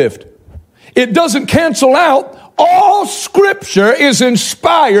Paul lived, it doesn't cancel out. All scripture is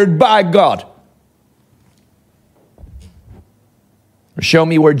inspired by God. Show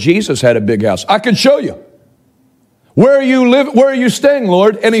me where Jesus had a big house. I can show you. Where are you staying,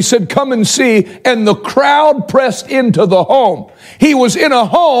 Lord? And he said, come and see. And the crowd pressed into the home. He was in a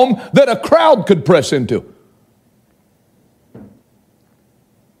home that a crowd could press into.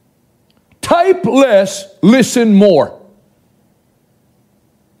 Type less, listen more.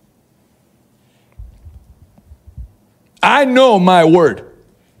 I know my word.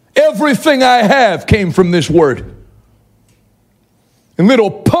 Everything I have came from this word. And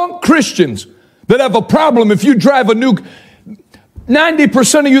little punk Christians that have a problem if you drive a new...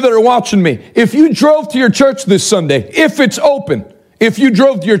 90% of you that are watching me, if you drove to your church this Sunday, if it's open, if you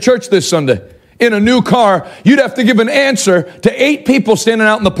drove to your church this Sunday in a new car, you'd have to give an answer to 8 people standing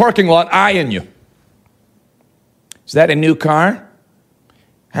out in the parking lot eyeing you. Is that a new car?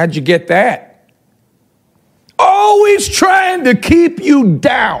 How'd you get that? Always trying to keep you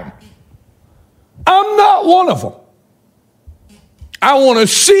down. I'm not one of them. I want to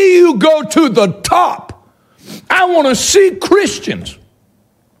see you go to the top. I want to see Christians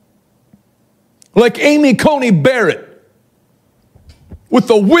like Amy Coney Barrett with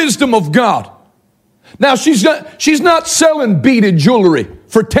the wisdom of God. Now she's not selling beaded jewelry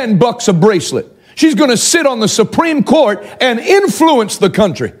for $10 a bracelet. She's going to sit on the Supreme Court and influence the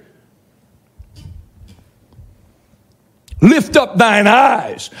country. Lift up thine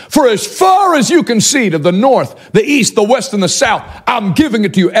eyes, for as far as you can see, to the north, the east, the west, and the south, I'm giving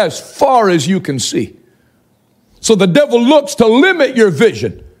it to you as far as you can see. So the devil looks to limit your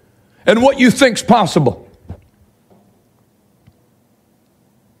vision and what you think's possible.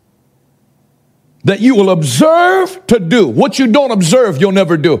 That you will observe to do. What you don't observe, you'll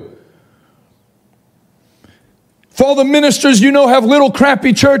never do. For all the ministers you know have little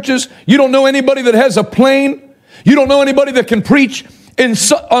crappy churches, you don't know anybody that has a plane. You don't know anybody that can preach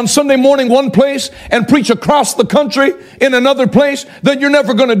on Sunday morning one place and preach across the country in another place, then you're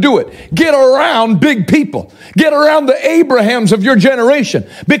never going to do it. Get around big people. Get around the Abrahams of your generation,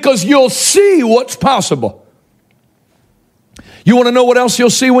 because you'll see what's possible. You want to know what else you'll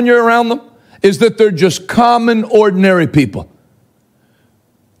see when you're around them? Is that they're just common, ordinary people.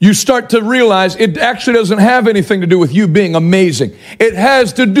 You start to realize it actually doesn't have anything to do with you being amazing. It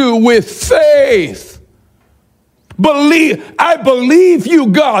has to do with faith. I believe you,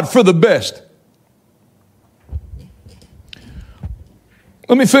 God, for the best.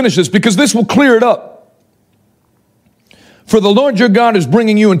 Let me finish this because this will clear it up. For the Lord your God is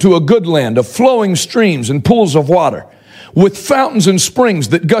bringing you into a good land of flowing streams and pools of water, with fountains and springs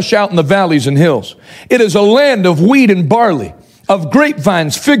that gush out in the valleys and hills. It is a land of wheat and barley, of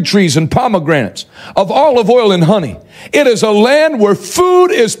grapevines, fig trees, and pomegranates, of olive oil and honey. It is a land where food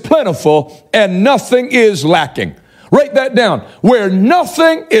is plentiful and nothing is lacking. Write that down. Where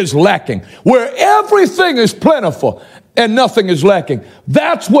nothing is lacking. Where everything is plentiful and nothing is lacking.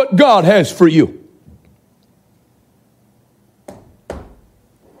 That's what God has for you.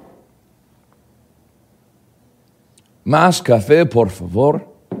 Más café, por favor.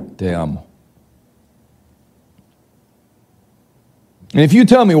 Te amo. And if you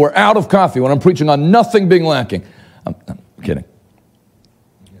tell me we're out of coffee when I'm preaching on nothing being lacking, I'm kidding.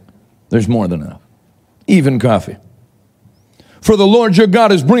 There's more than enough. Even coffee. For the Lord your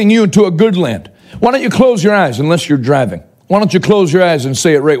God is bringing you into a good land. Why don't you close your eyes unless you're driving? Why don't you close your eyes and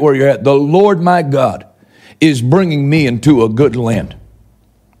say it right where you're at? The Lord my God is bringing me into a good land.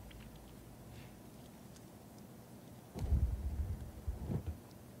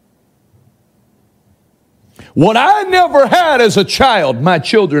 What I never had as a child, my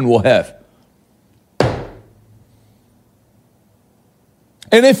children will have.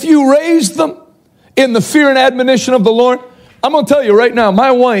 And if you raise them in the fear and admonition of the Lord, I'm going to tell you right now,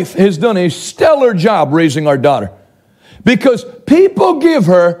 my wife has done a stellar job raising our daughter. Because people give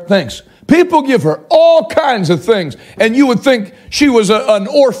her all kinds of things. And you would think she was an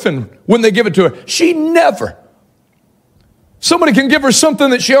orphan when they give it to her. She never. Somebody can give her something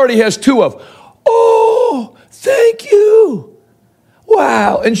that she already has 2 of. Oh, thank you.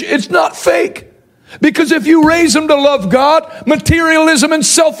 Wow. And it's not fake. Because if you raise them to love God, materialism and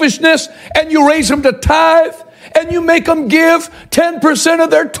selfishness, and you raise them to tithe, and you make them give 10%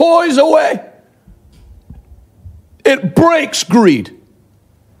 of their toys away, it breaks greed.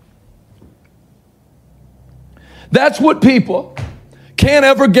 That's what people can't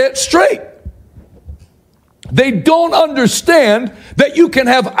ever get straight. They don't understand that you can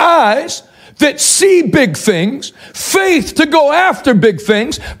have eyes that see big things, faith to go after big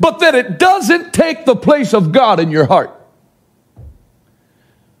things, but that it doesn't take the place of God in your heart.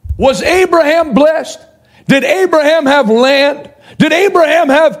 Was Abraham blessed? Did Abraham have land? Did Abraham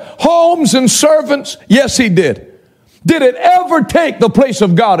have homes and servants? Yes, he did. Did it ever take the place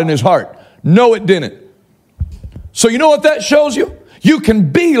of God in his heart? No, it didn't. So you know what that shows you? You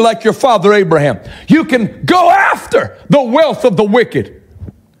can be like your father Abraham. You can go after the wealth of the wicked,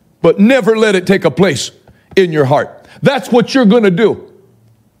 but never let it take a place in your heart. That's what you're going to do.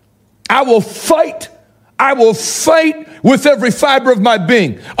 I will fight with every fiber of my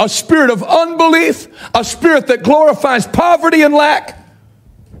being. A spirit of unbelief, a spirit that glorifies poverty and lack.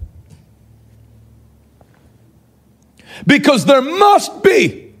 Because there must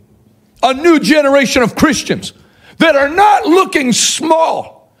be a new generation of Christians that are not looking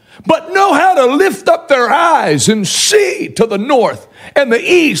small, but know how to lift up their eyes and see to the north and the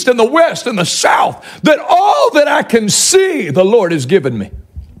east and the west and the south, that all that I can see, the Lord has given me.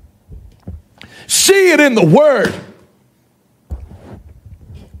 See it in the Word.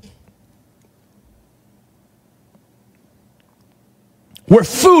 Where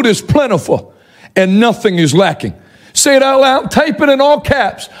food is plentiful and nothing is lacking. Say it out loud. Type it in all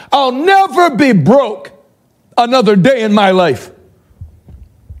caps. I'll never be broke another day in my life.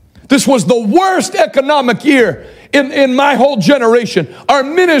 This was the worst economic year in my whole generation. Our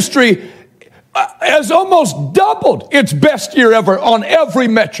ministry has almost doubled its best year ever on every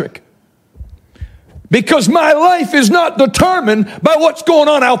metric. Because my life is not determined by what's going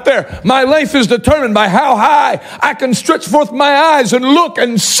on out there. My life is determined by how high I can stretch forth my eyes and look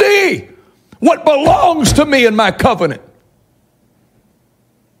and see what belongs to me in my covenant.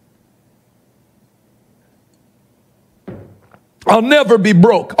 I'll never be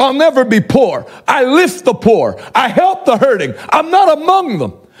broke. I'll never be poor. I lift the poor. I help the hurting. I'm not among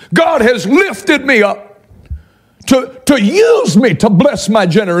them. God has lifted me up to use me to bless my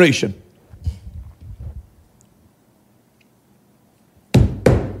generation.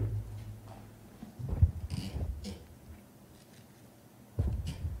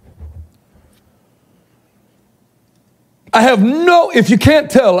 If you can't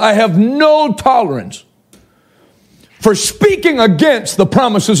tell, I have no tolerance for speaking against the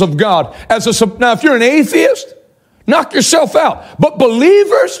promises of God. Now, if you're an atheist, knock yourself out. But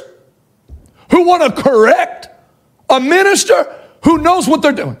believers who want to correct a minister who knows what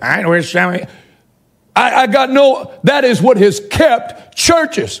they're doing. That is what has kept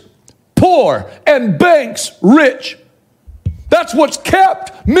churches poor and banks rich. That's what's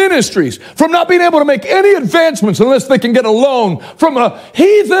kept ministries from not being able to make any advancements unless they can get a loan from a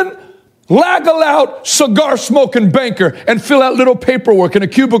heathen, lag-a-lout, cigar-smoking banker and fill out little paperwork in a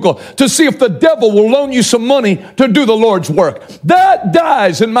cubicle to see if the devil will loan you some money to do the Lord's work. That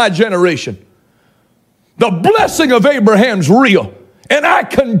dies in my generation. The blessing of Abraham's real, and I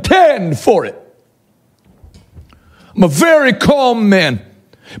contend for it. I'm a very calm man.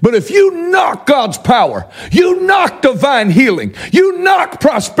 But if you knock God's power, you knock divine healing, you knock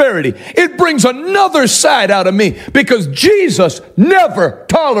prosperity, it brings another side out of me, because Jesus never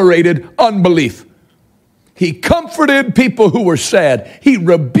tolerated unbelief. He comforted people who were sad. He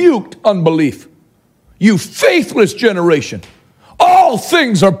rebuked unbelief. You faithless generation, all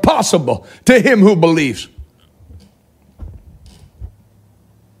things are possible to him who believes.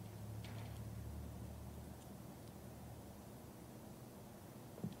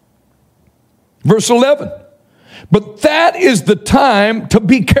 Verse 11, but that is the time to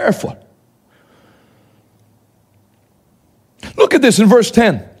be careful. Look at this in verse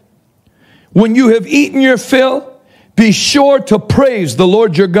 10. When you have eaten your fill, be sure to praise the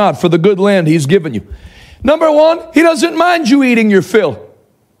Lord your God for the good land he's given you. Number one, he doesn't mind you eating your fill.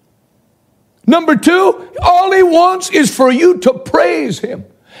 Number two, all he wants is for you to praise him.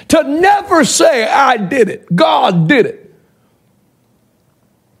 To never say, I did it. God did it.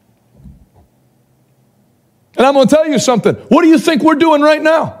 And I'm going to tell you something. What do you think we're doing right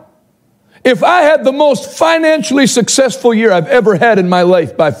now? If I had the most financially successful year I've ever had in my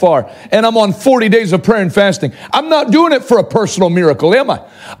life by far, and I'm on 40 days of prayer and fasting, I'm not doing it for a personal miracle, am I?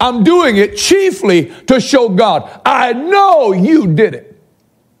 I'm doing it chiefly to show God, I know you did it.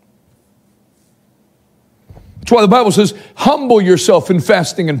 That's why the Bible says, humble yourself in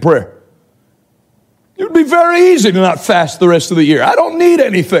fasting and prayer. It would be very easy to not fast the rest of the year. I don't need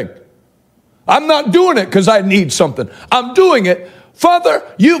anything. I'm not doing it because I need something. I'm doing it. Father,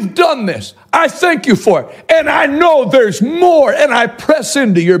 you've done this. I thank you for it. And I know there's more, and I press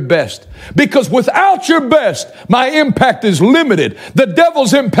into your best. Because without your best, my impact is limited. The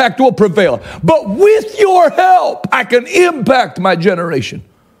devil's impact will prevail. But with your help, I can impact my generation.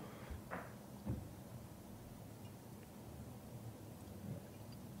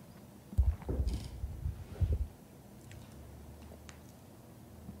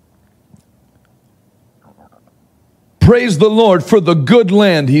 Praise the Lord for the good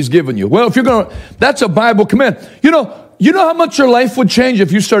land He's given you. Well, if you're going to, that's a Bible command. You know how much your life would change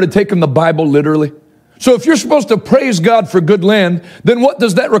if you started taking the Bible literally? So if you're supposed to praise God for good land, then what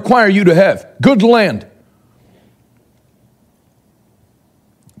does that require you to have? Good land.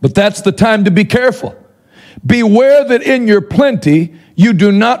 But that's the time to be careful. Beware that in your plenty you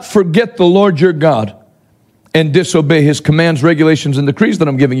do not forget the Lord your God and disobey His commands, regulations, and decrees that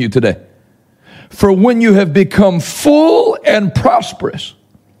I'm giving you today. For when you have become full and prosperous,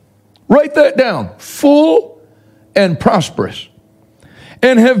 write that down, full and prosperous,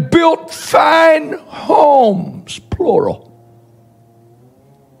 and have built fine homes, plural,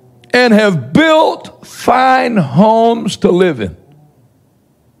 and have built fine homes to live in.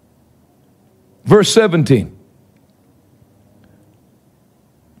 Verse 17.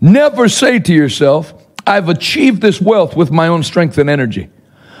 Never say to yourself, I've achieved this wealth with my own strength and energy.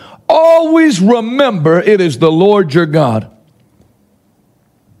 Always remember it is the Lord your God.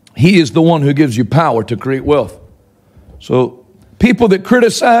 He is the one who gives you power to create wealth. So people that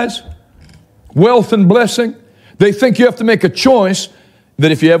criticize wealth and blessing, they think you have to make a choice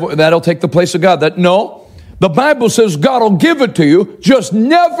that if you have, that'll take the place of God. No, the Bible says God will give it to you. Just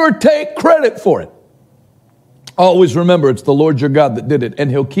never take credit for it. Always remember it's the Lord your God that did it,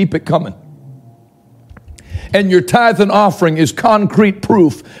 and He'll keep it coming. And your tithe and offering is concrete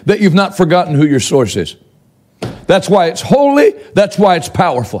proof that you've not forgotten who your source is. That's why it's holy. That's why it's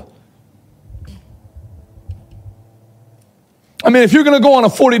powerful. I mean, if you're going to go on a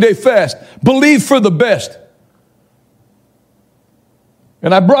 40-day fast, believe for the best.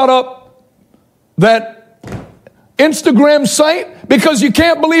 And I brought up that Instagram site because you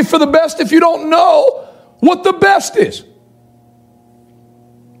can't believe for the best if you don't know what the best is.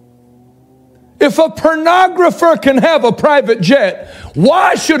 If a pornographer can have a private jet,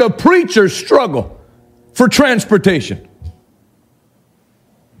 why should a preacher struggle for transportation?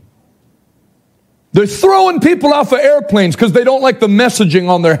 They're throwing people off of airplanes because they don't like the messaging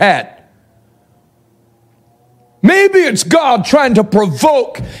on their hat. Maybe it's God trying to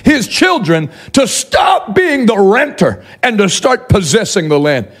provoke His children to stop being the renter and to start possessing the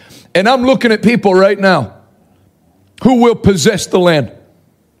land. And I'm looking at people right now who will possess the land.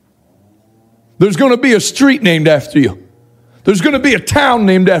 There's going to be a street named after you. There's going to be a town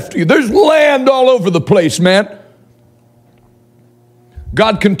named after you. There's land all over the place, man.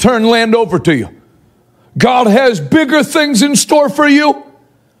 God can turn land over to you. God has bigger things in store for you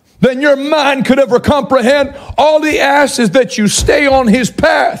than your mind could ever comprehend. All He asks is that you stay on His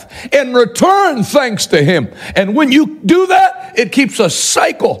path and return thanks to Him. And when you do that, it keeps a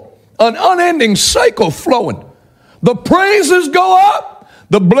cycle, an unending cycle flowing. The praises go up,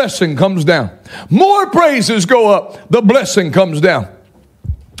 the blessing comes down. More praises go up, the blessing comes down.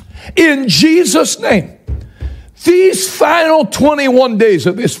 In Jesus' name, these final 21 days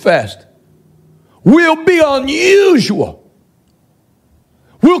of this fast will be unusual.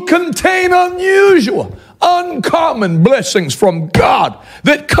 Will contain unusual, uncommon blessings from God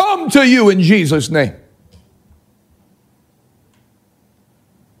that come to you in Jesus' name.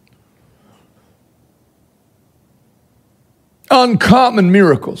 Uncommon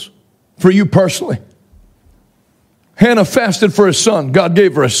miracles for you personally. Hannah fasted for a son. God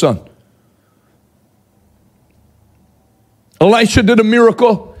gave her a son. Elisha did a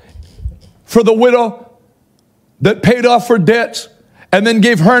miracle for the widow that paid off her debts and then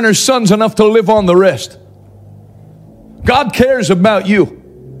gave her and her sons enough to live on the rest. God cares about you.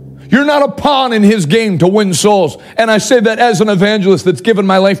 You're not a pawn in His game to win souls. And I say that as an evangelist that's given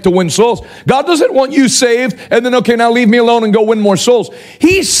my life to win souls. God doesn't want you saved and then, okay, now leave me alone and go win more souls.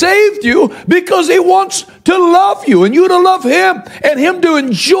 He saved you because He wants to love you and you to love Him and Him to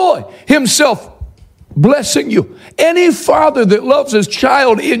enjoy Himself blessing you. Any father that loves his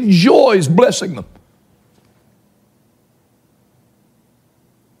child enjoys blessing them.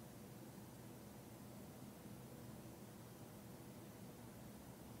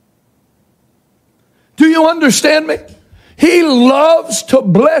 Do you understand me? He loves to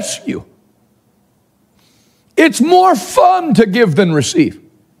bless you. It's more fun to give than receive.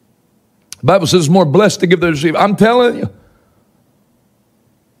 The Bible says it's more blessed to give than receive. I'm telling you.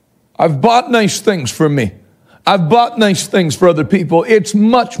 I've bought nice things for me. I've bought nice things for other people. It's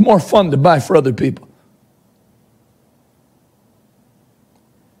much more fun to buy for other people.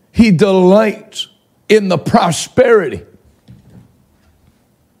 He delights in the prosperity.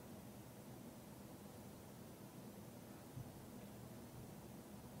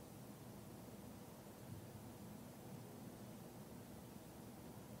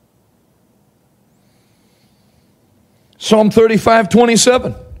 Psalm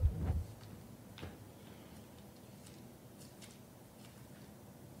 35:27.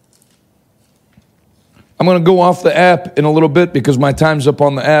 I'm going to go off the app in a little bit because my time's up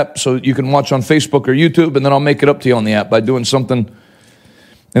on the app, so you can watch on Facebook or YouTube, and then I'll make it up to you on the app by doing something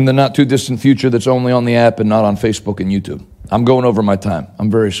in the not too distant future that's only on the app and not on Facebook and YouTube. I'm going over my time.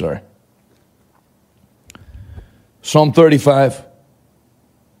 I'm very sorry. Psalm 35,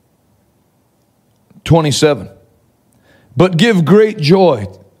 27. But give great joy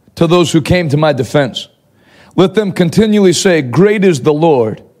to those who came to my defense. Let them continually say, great is the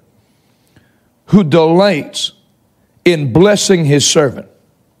Lord, who delights in blessing his servant.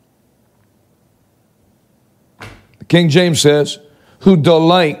 The King James says, who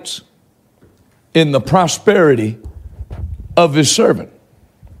delights in the prosperity of his servant.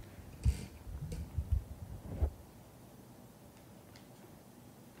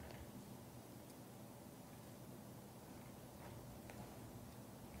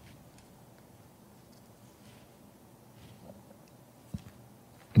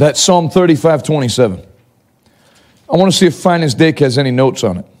 That's Psalm 35, 27. I want to see if Finest Dake has any notes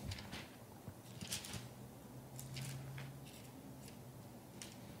on it.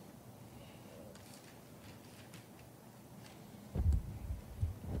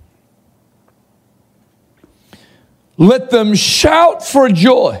 Let them shout for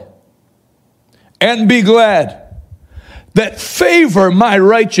joy and be glad that favor my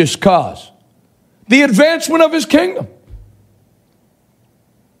righteous cause, the advancement of his kingdom.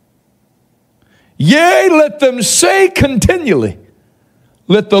 Yea, let them say continually,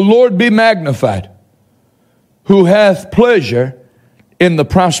 let the Lord be magnified, who hath pleasure in the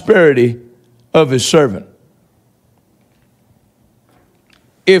prosperity of his servant.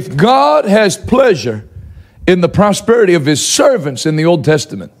 If God has pleasure in the prosperity of his servants in the Old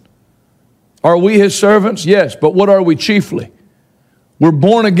Testament, are we his servants? Yes, but what are we chiefly? We're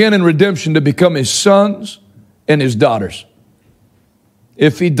born again in redemption to become his sons and his daughters.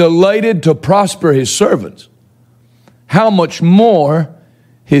 If he delighted to prosper his servants, how much more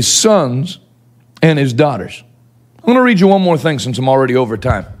his sons and his daughters? I'm going to read you one more thing since I'm already over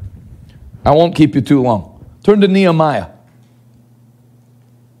time. I won't keep you too long. Turn to Nehemiah.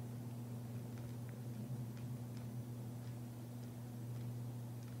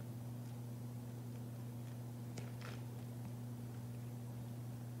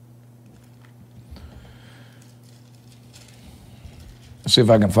 Let's see if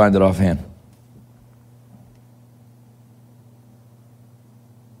I can find it offhand.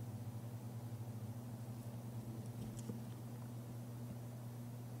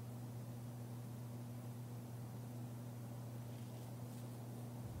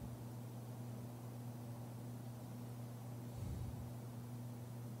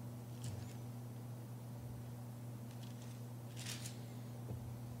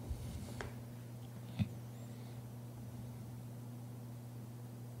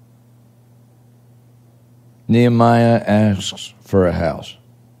 Nehemiah asks for a house.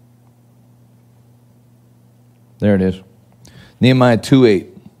 There it is. Nehemiah 2:8.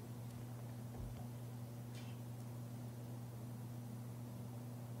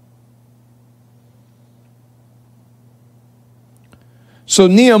 So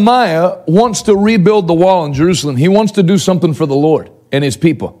Nehemiah wants to rebuild the wall in Jerusalem. He wants to do something for the Lord and his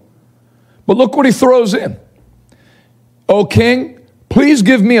people. But look what he throws in. O king, please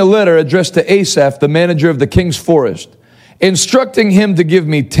give me a letter addressed to Asaph, the manager of the king's forest, instructing him to give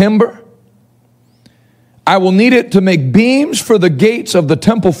me timber. I will need it to make beams for the gates of the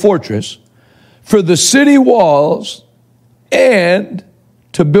temple fortress, for the city walls, and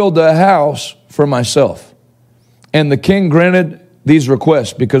to build a house for myself. And the king granted these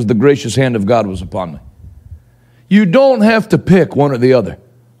requests because the gracious hand of God was upon me. You don't have to pick one or the other.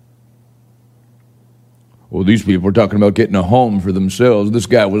 Well, these people are talking about getting a home for themselves. This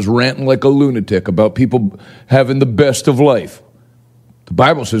guy was ranting like a lunatic about people having the best of life. The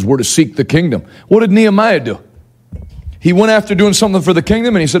Bible says we're to seek the kingdom. What did Nehemiah do? He went after doing something for the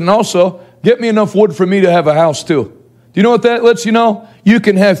kingdom, and he said, and also, get me enough wood for me to have a house too. Do you know what that lets you know? You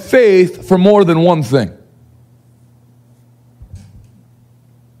can have faith for more than one thing.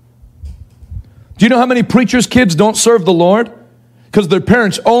 Do you know how many preachers' kids don't serve the Lord? Because their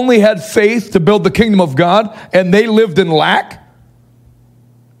parents only had faith to build the kingdom of God and they lived in lack.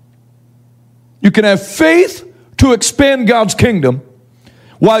 You can have faith to expand God's kingdom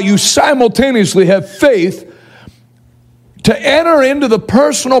while you simultaneously have faith to enter into the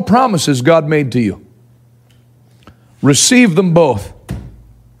personal promises God made to you. Receive them both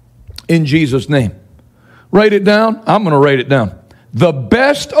in Jesus' name. Write it down. I'm going to write it down. The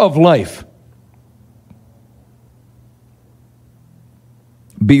best of life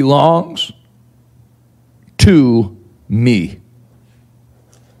belongs to me.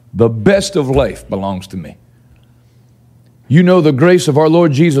 The best of life belongs to me. You know the grace of our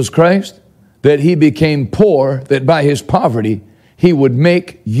Lord Jesus Christ, that he became poor, that by his poverty he would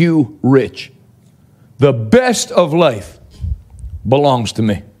make you rich. The best of life belongs to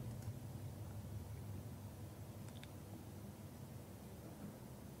me.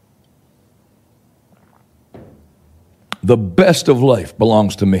 The best of life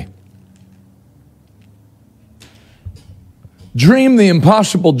belongs to me. Dream the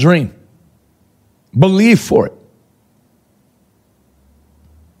impossible dream. Believe for it.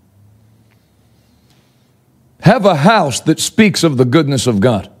 Have a house that speaks of the goodness of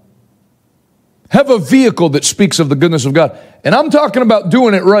God. Have a vehicle that speaks of the goodness of God. And I'm talking about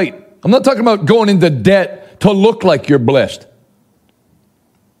doing it right. I'm not talking about going into debt to look like you're blessed.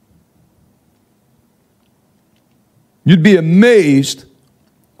 You'd be amazed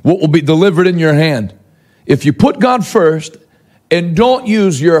what will be delivered in your hand if you put God first and don't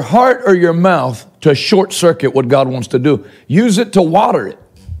use your heart or your mouth to short circuit what God wants to do. Use it to water it.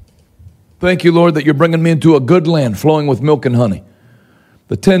 Thank you, Lord, that you're bringing me into a good land flowing with milk and honey.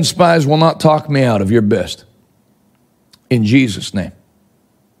 The 10 spies will not talk me out of your best. In Jesus' name.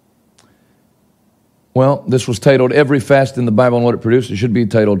 Well, this was titled Every Fast in the Bible and What It Produced. It should be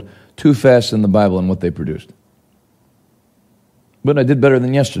titled 2 Fasts in the Bible and What They Produced. But I did better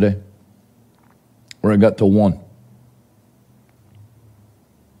than yesterday, where I got to 1.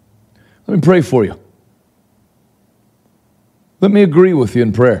 Let me pray for you. Let me agree with you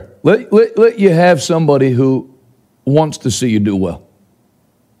in prayer. Let you have somebody who wants to see you do well.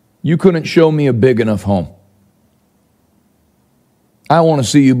 You couldn't show me a big enough home. I want to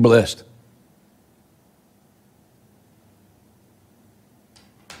see you blessed.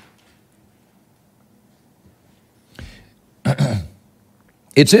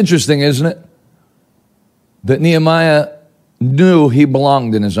 It's interesting, isn't it, that Nehemiah knew he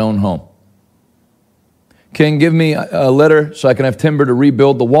belonged in his own home. King, give me a letter so I can have timber to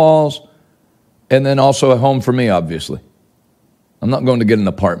rebuild the walls, and then also a home for me, obviously. I'm not going to get an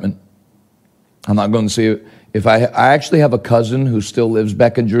apartment. I'm not going to see if I actually have a cousin who still lives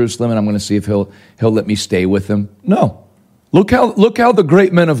back in Jerusalem, and I'm going to see if he'll let me stay with him. No. Look how the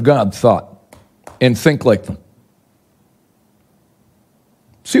great men of God thought and think like them.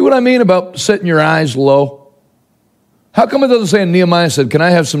 See what I mean about setting your eyes low? How come it doesn't say in Nehemiah said, can I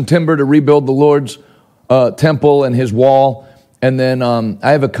have some timber to rebuild the Lord's temple and his wall? And then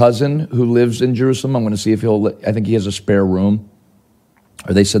I have a cousin who lives in Jerusalem. I'm going to see if I think he has a spare room.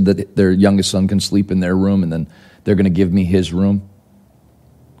 Or they said that their youngest son can sleep in their room and then they're going to give me his room.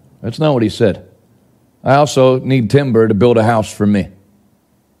 That's not what he said. I also need timber to build a house for me.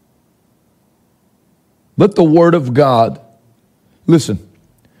 Let the Word of God, listen,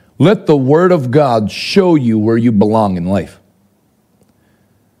 let the Word of God show you where you belong in life.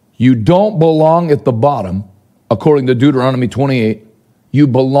 You don't belong at the bottom, according to Deuteronomy 28. You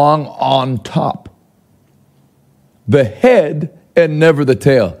belong on top. The head and never the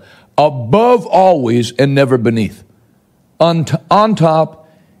tail. Above always and never beneath. On top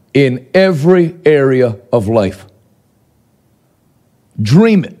in every area of life.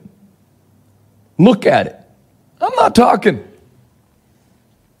 Dream it. Look at it. I'm not talking.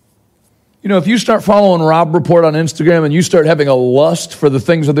 You know, if you start following Rob Report on Instagram and you start having a lust for the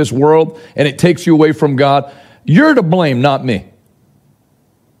things of this world and it takes you away from God, you're to blame, not me.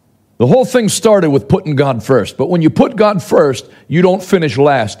 The whole thing started with putting God first. But when you put God first, you don't finish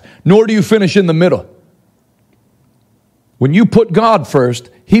last, nor do you finish in the middle. When you put God first,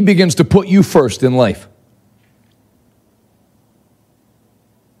 He begins to put you first in life.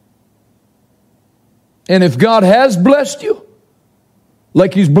 And if God has blessed you,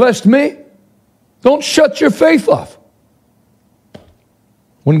 like He's blessed me, don't shut your faith off.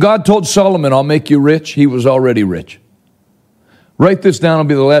 When God told Solomon, I'll make you rich, he was already rich. Write this down. It'll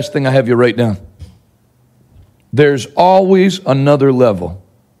be the last thing I have you write down. There's always another level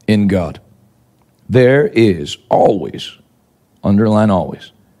in God. There is always, underline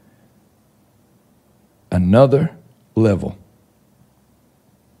always, another level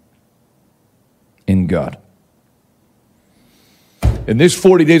in God. In this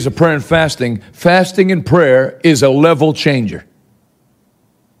 40 days of prayer and fasting and prayer is a level changer.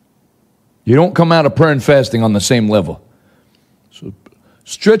 You don't come out of prayer and fasting on the same level. So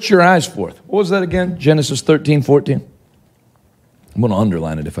stretch your eyes forth. What was that again? Genesis 13:14. I'm going to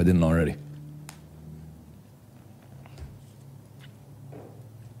underline it if I didn't already.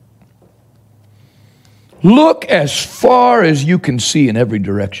 Look as far as you can see in every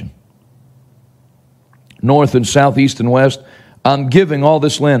direction. North and south, east and west. I'm giving all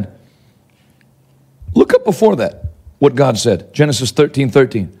this land. Look up before that, what God said. Genesis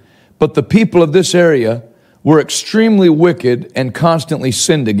 13:13. But the people of this area were extremely wicked and constantly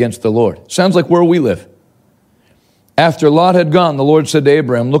sinned against the Lord. Sounds like where we live. After Lot had gone, the Lord said to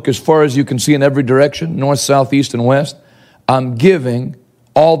Abraham, look as far as you can see in every direction, north, south, east, and west. I'm giving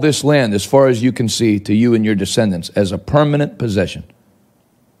all this land as far as you can see to you and your descendants as a permanent possession.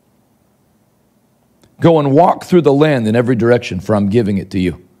 Go and walk through the land in every direction, for I'm giving it to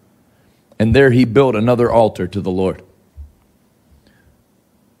you. And there he built another altar to the Lord.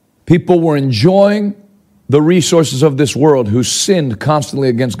 People were enjoying the resources of this world who sinned constantly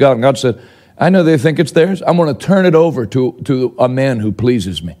against God. And God said, I know they think it's theirs. I'm going to turn it over to a man who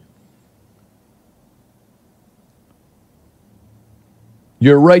pleases me.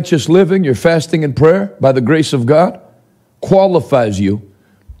 Your righteous living, your fasting and prayer, by the grace of God, qualifies you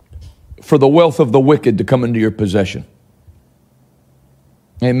for the wealth of the wicked to come into your possession.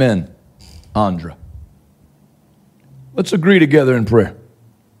 Amen, Andra. Let's agree together in prayer.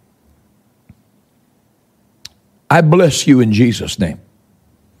 I bless you in Jesus' name.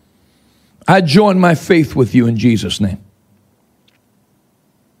 I join my faith with you in Jesus' name.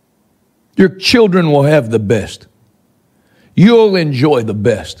 Your children will have the best. You'll enjoy the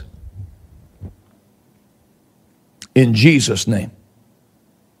best. In Jesus' name.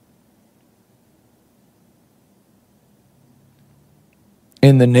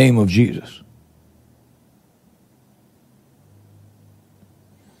 In the name of Jesus.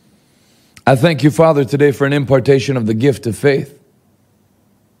 I thank you, Father, today for an impartation of the gift of faith.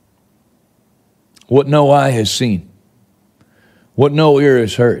 What no eye has seen, what no ear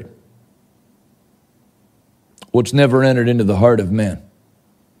has heard, what's never entered into the heart of man,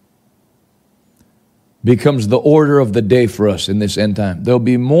 becomes the order of the day for us in this end time. There'll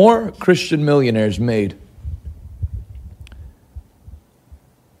be more Christian millionaires made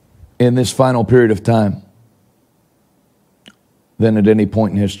in this final period of time than at any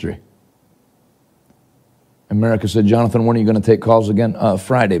point in history. America said, Jonathan, when are you going to take calls again?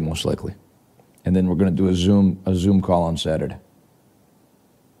 Friday, most likely. And then we're going to do a Zoom call on Saturday.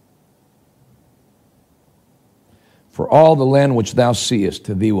 For all the land which thou seest,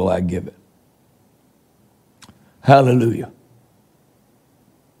 to thee will I give it. Hallelujah.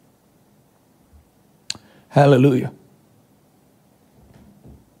 Hallelujah.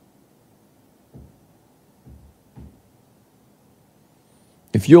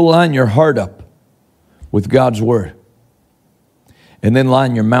 If you'll line your heart up with God's word, and then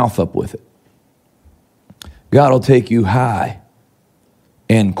line your mouth up with it, God will take you high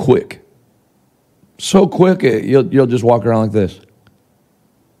and quick. So quick, you'll just walk around like this.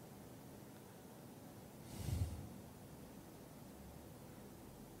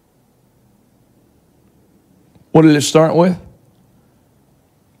 What did it start with?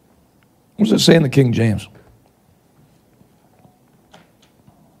 What does it say in the King James?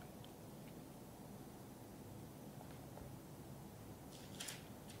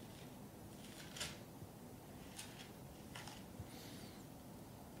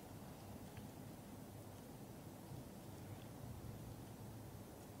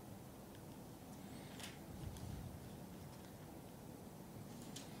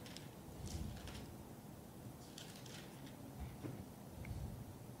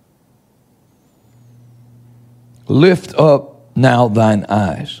 Lift up now thine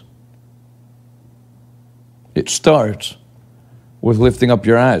eyes. It starts with lifting up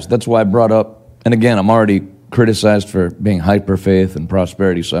your eyes. That's why I brought up, and again, I'm already criticized for being hyper faith and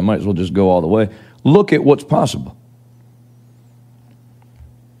prosperity, so I might as well just go all the way. Look at what's possible.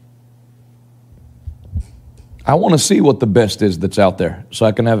 I want to see what the best is that's out there, so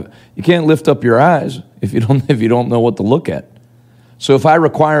I can have. You can't lift up your eyes if you don't know what to look at. So if I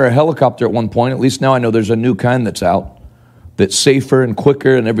require a helicopter at one point, at least now I know there's a new kind that's out that's safer and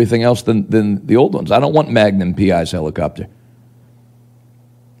quicker and everything else than the old ones. I don't want Magnum PI's helicopter.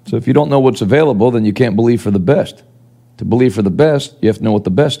 So if you don't know what's available, then you can't believe for the best. To believe for the best, you have to know what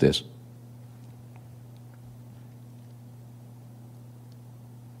the best is.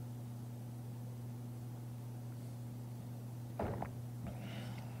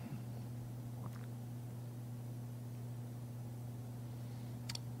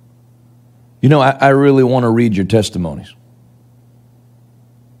 You know, I really want to read your testimonies.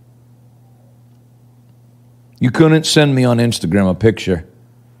 You couldn't send me on Instagram a picture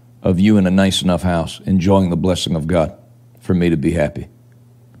of you in a nice enough house, enjoying the blessing of God, for me to be happy.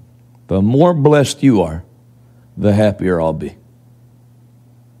 The more blessed you are, the happier I'll be.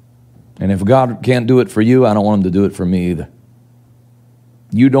 And if God can't do it for you, I don't want him to do it for me either.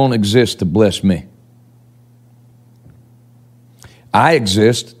 You don't exist to bless me. I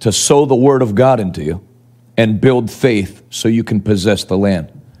exist to sow the word of God into you and build faith so you can possess the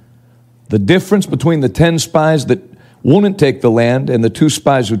land. The difference between the 10 spies that wouldn't take the land and the 2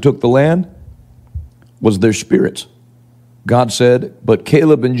 spies who took the land was their spirits. God said, but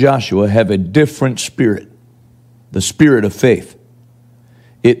Caleb and Joshua have a different spirit, the spirit of faith.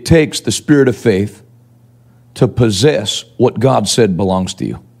 It takes the spirit of faith to possess what God said belongs to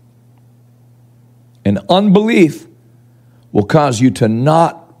you. And unbelief will cause you to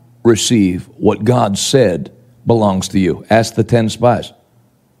not receive what God said belongs to you. Ask the 10 spies.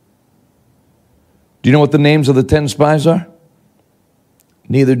 Do you know what the names of the 10 spies are?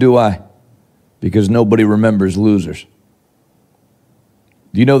 Neither do I, because nobody remembers losers.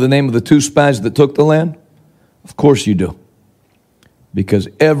 Do you know the name of the 2 spies that took the land? Of course you do, because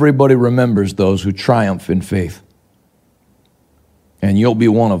everybody remembers those who triumph in faith. And you'll be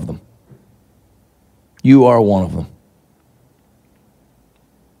one of them. You are one of them.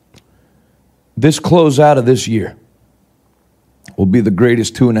 This close out of this year will be the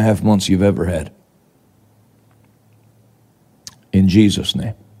greatest 2.5 months you've ever had. In Jesus'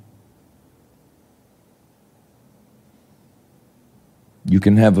 name. You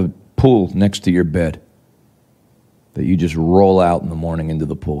can have a pool next to your bed that you just roll out in the morning into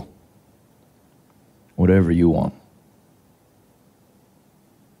the pool. Whatever you want.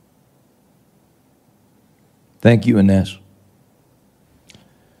 Thank you, Inez.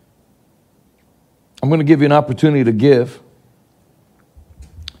 I'm going to give you an opportunity to give.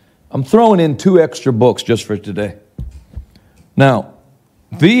 I'm throwing in 2 extra books just for today. Now,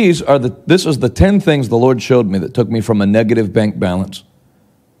 this is the 10 things the Lord showed me that took me from a negative bank balance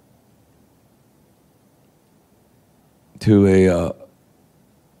to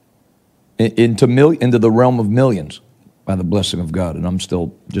into the realm of millions by the blessing of God, and I'm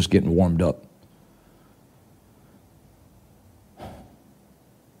still just getting warmed up.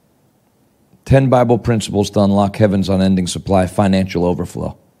 "10 Bible Principles to Unlock Heaven's Unending Supply Financial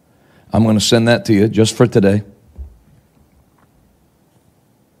Overflow." I'm going to send that to you just for today.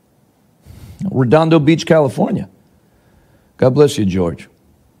 Redondo Beach, California. God bless you, George.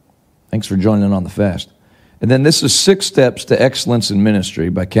 Thanks for joining on the fast. And then this is 6 Steps to Excellence in Ministry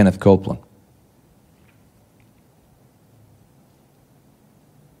by Kenneth Copeland.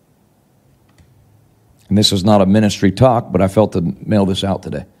 And this is not a ministry talk, but I felt to mail this out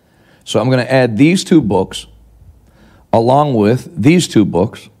today. So I'm going to add these 2 books along with these 2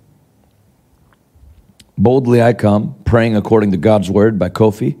 books. Boldly I Come, Praying According to God's Word by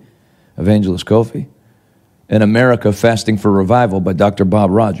Kofi, Evangelist Kofi, and America Fasting for Revival by Dr.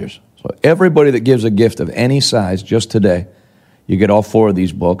 Bob Rogers. So everybody that gives a gift of any size just today, you get all 4 of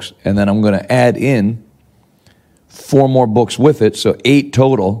these books, and then I'm going to add in 4 more books with it, so 8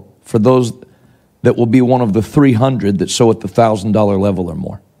 total for those that will be one of the 300 that sow at the $1,000 level or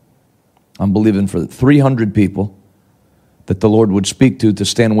more. I'm believing for 300 people that the Lord would speak to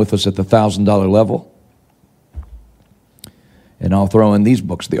stand with us at the $1,000 level. And I'll throw in these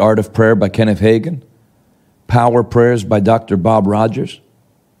books: The Art of Prayer by Kenneth Hagin, Power Prayers by Dr. Bob Rogers,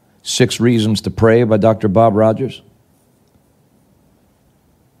 6 Reasons to Pray by Dr. Bob Rogers,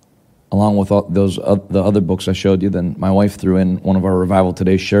 along with all the other books I showed you. Then my wife threw in one of our Revival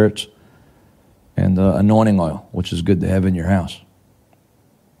Today shirts and anointing oil, which is good to have in your house.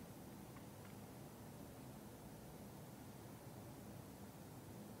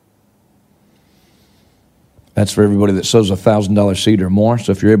 That's for everybody that sows a $1,000 seed or more.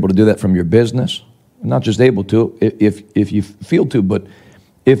 So if you're able to do that from your business, not just able to, if you feel to, but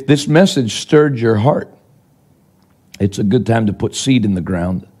if this message stirred your heart, it's a good time to put seed in the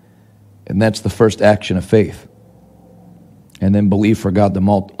ground. And that's the first action of faith. And then believe for God to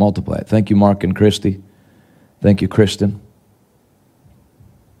multiply it. Thank you, Mark and Christy. Thank you, Kristen.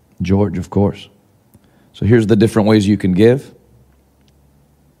 George, of course. So here's the different ways you can give.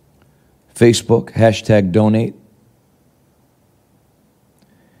 Facebook, #donate.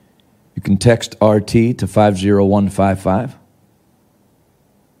 You can text RT to 50155.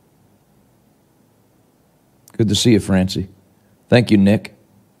 Good to see you, Francie. Thank you, Nick.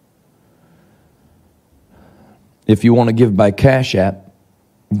 If you want to give by Cash App,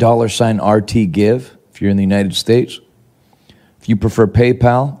 $RT give, if you're in the United States. If you prefer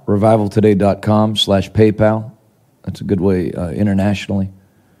PayPal, revivaltoday.com/PayPal. That's a good way internationally.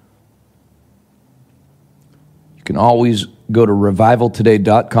 You can always go to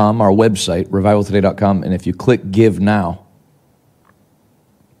revivaltoday.com, our website, revivaltoday.com, and if you click Give Now,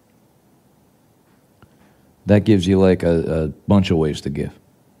 that gives you like a bunch of ways to give.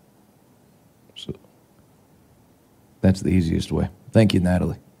 So that's the easiest way. Thank you,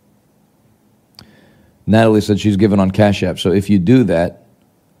 Natalie. Natalie said she's given on Cash App, so if you do that,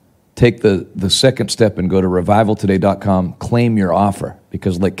 take the second step and go to revivaltoday.com, claim your offer,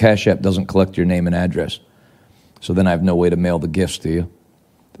 because like Cash App doesn't collect your name and address. So then I have no way to mail the gifts to you.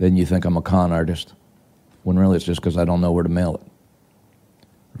 Then you think I'm a con artist, when really it's just because I don't know where to mail it.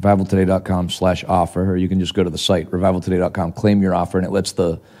 revivaltoday.com/offer, or you can just go to the site, revivaltoday.com, claim your offer, and it lets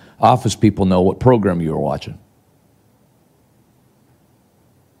the office people know what program you are watching.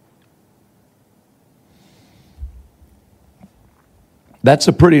 That's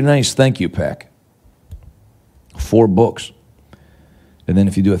a pretty nice thank you pack. 4 books. And then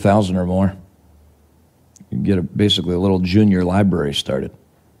if you do 1,000 or more, you can get basically a little junior library started.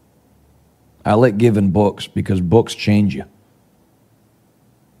 I like giving books because books change you.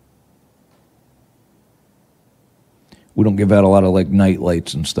 We don't give out a lot of like night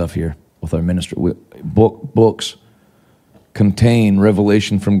lights and stuff here with our ministry. Books contain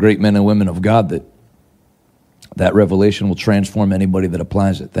revelation from great men and women of God that revelation will transform anybody that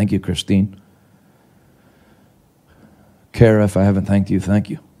applies it. Thank you, Christine. Kara, if I haven't thanked you, thank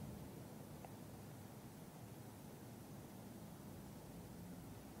you.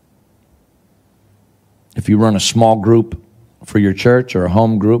 If you run a small group for your church or a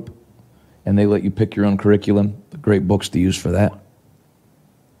home group, and they let you pick your own curriculum, the great books to use for that.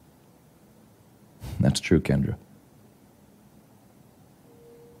 That's true, Kendra.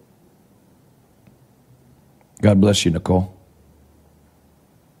 God bless you, Nicole.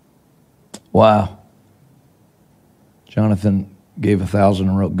 Wow. Jonathan gave 1,000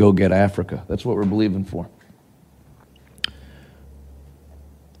 and wrote, "Go get Africa." That's what we're believing for.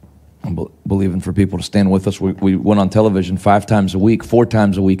 I'm believing for people to stand with us. We went on television 5 times a week, 4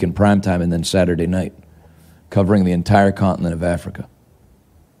 times a week in prime time, and then Saturday night, covering the entire continent of Africa.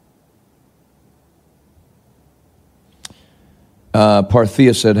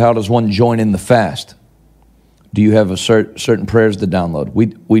 Parthia said, "How does one join in the fast? Do you have a certain prayers to download?"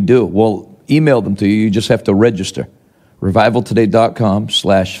 We do. We'll email them to you. You just have to register.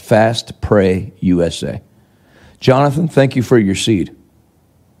 revivaltoday.com/fastprayusa. Jonathan, thank you for your seed.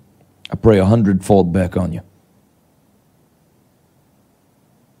 I pray 100-fold back on you.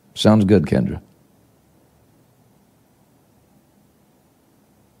 Sounds good, Kendra.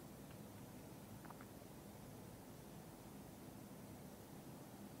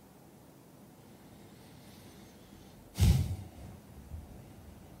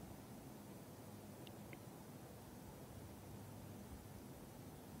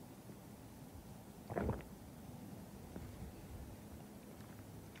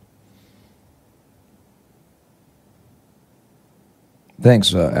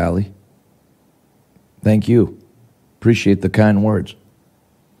 Thanks, Allie. Thank you. Appreciate the kind words.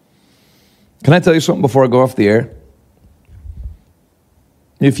 Can I tell you something before I go off the air?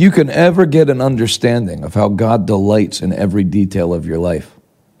 If you can ever get an understanding of how God delights in every detail of your life,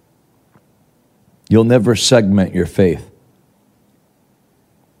 you'll never segment your faith.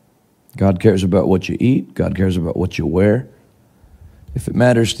 God cares about what you eat. God cares about what you wear. If it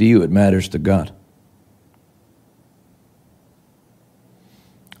matters to you, it matters to God.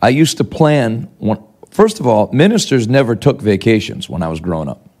 I used to plan, first of all, ministers never took vacations when I was growing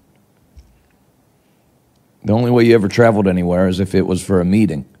up. The only way you ever traveled anywhere is if it was for a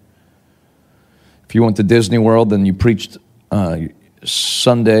meeting. If you went to Disney World, then you preached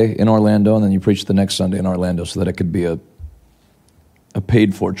Sunday in Orlando, and then you preached the next Sunday in Orlando so that it could be a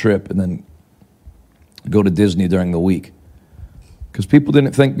paid-for trip, and then go to Disney during the week. Because people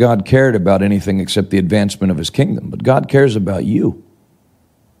didn't think God cared about anything except the advancement of his kingdom. But God cares about you.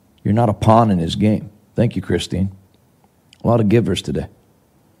 You're not a pawn in his game. Thank you, Christine. A lot of givers today.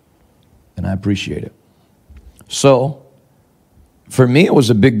 And I appreciate it. So, for me, it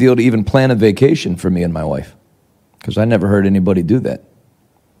was a big deal to even plan a vacation for me and my wife. Because I never heard anybody do that.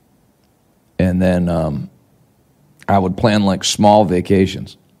 And then I would plan like small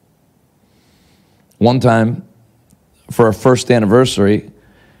vacations. One time, for our first anniversary,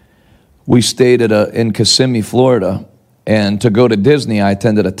 we stayed in Kissimmee, Florida. And to go to Disney, I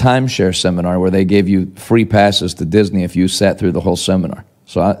attended a timeshare seminar where they gave you free passes to Disney if you sat through the whole seminar.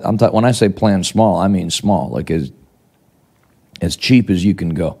 So when I say plan small, I mean small, like as cheap as you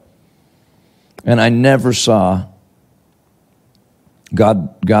can go. And I never saw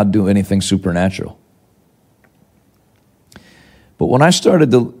God do anything supernatural. But when I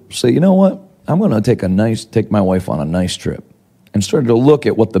started to say, you know what, I'm going to take my wife on a nice trip, and started to look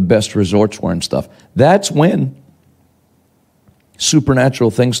at what the best resorts were and stuff, that's when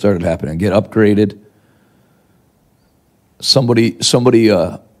supernatural things started happening. Get upgraded. Somebody,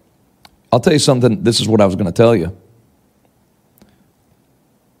 I'll tell you something, this is what I was going to tell you.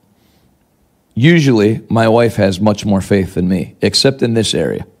 Usually, my wife has much more faith than me, except in this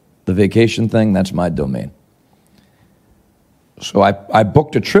area. The vacation thing, that's my domain. So I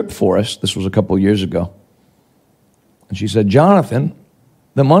booked a trip for us. This was a couple of years ago. And she said, Jonathan,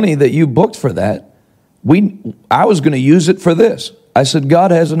 the money that you booked for that, I was going to use it for this. I said, God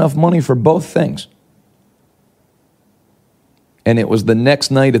has enough money for both things. And it was the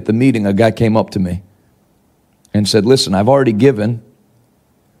next night at the meeting, a guy came up to me and said, listen, I've already given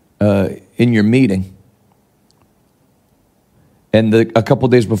in your meeting. And a couple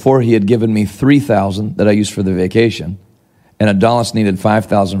days before, he had given me $3,000 that I used for the vacation. And Adonis needed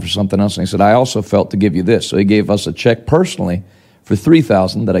 $5,000 for something else. And he said, I also felt to give you this. So he gave us a check personally for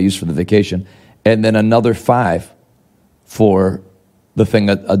 $3,000 that I used for the vacation. And then another $5,000 for the thing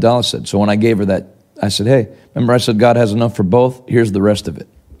that Adonis said. So when I gave her that, I said, hey, remember I said God has enough for both? Here's the rest of it.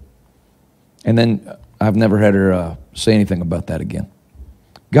 And then I've never had her say anything about that again.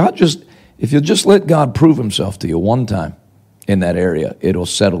 If you'll just let God prove himself to you one time in that area, it'll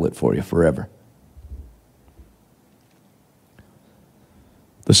settle it for you forever.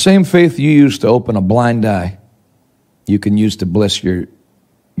 The same faith you use to open a blind eye, you can use to bless your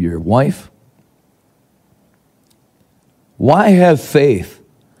wife. Why have faith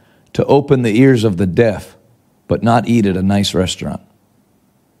to open the ears of the deaf, but not eat at a nice restaurant?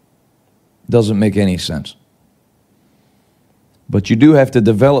 Doesn't make any sense. But you do have to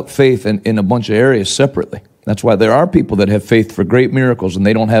develop faith in a bunch of areas separately. That's why there are people that have faith for great miracles and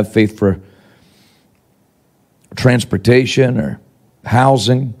they don't have faith for transportation or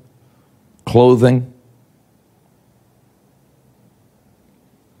housing, clothing.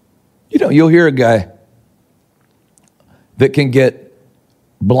 You know, you'll hear a guy that can get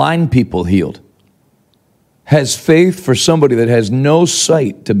blind people healed, has faith for somebody that has no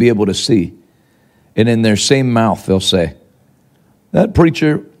sight to be able to see. And in their same mouth, they'll say, that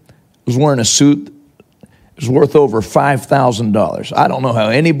preacher was wearing a suit that was worth over $5,000. I don't know how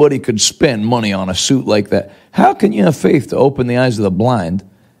anybody could spend money on a suit like that. How can you have faith to open the eyes of the blind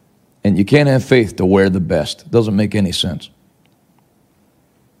and you can't have faith to wear the best? It doesn't make any sense.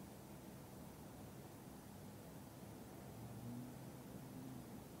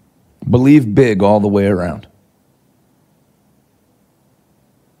 Believe big all the way around.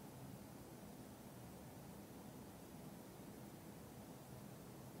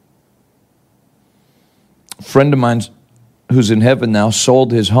 A friend of mine who's in heaven now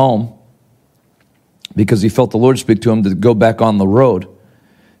sold his home because he felt the Lord speak to him to go back on the road.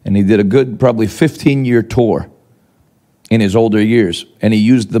 And he did a good, probably 15-year tour in his older years. And he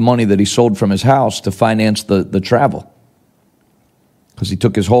used the money that he sold from his house to finance the travel. Because he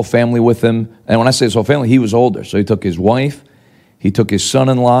took his whole family with him. And when I say his whole family, he was older. So he took his wife, he took his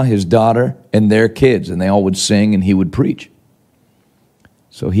son-in-law, his daughter, and their kids. And they all would sing and he would preach.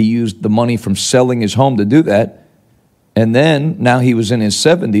 So he used the money from selling his home to do that. And then, now he was in his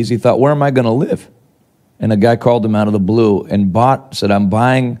 70s, he thought, where am I going to live? And a guy called him out of the blue and said, I'm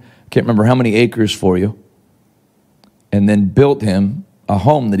buying, I can't remember how many acres for you. And then built him a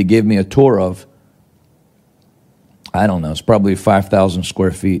home that he gave me a tour of. I don't know, it's probably 5,000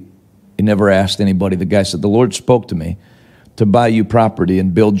 square feet. He never asked anybody. The guy said, the Lord spoke to me to buy you property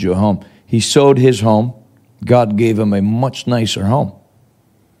and build you a home. He sold his home. God gave him a much nicer home.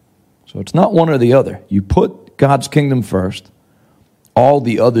 So it's not one or the other. You put God's kingdom first, all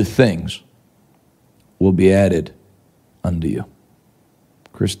the other things will be added unto you.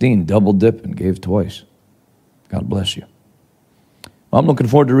 Christine double dipped and gave twice. God bless you. Well, I'm looking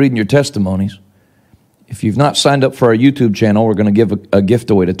forward to reading your testimonies. If you've not signed up for our YouTube channel, we're going to give a gift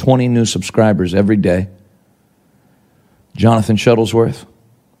away to 20 new subscribers every day. Jonathan Shuttlesworth.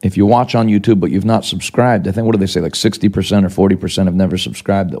 If you watch on YouTube but you've not subscribed, I think, what do they say, like 60% or 40% have never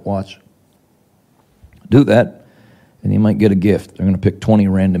subscribed that watch. Do that, and you might get a gift. They're going to pick 20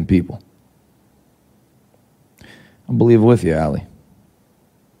 random people. I believe with you, Allie.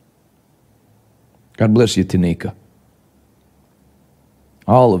 God bless you, Tanika.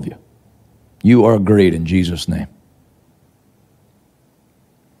 All of you. You are great in Jesus' name.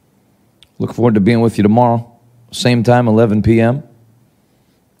 Look forward to being with you tomorrow. Same time, 11 p.m.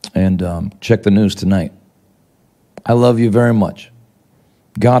 And check the news tonight. I love you very much.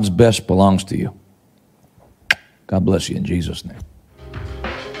 God's best belongs to you. God bless you in Jesus' name.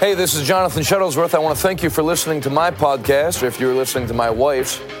 Hey, this is Jonathan Shuttlesworth. I want to thank you for listening to my podcast, or if you're listening to my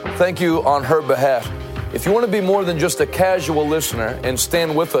wife's, thank you on her behalf. If you want to be more than just a casual listener and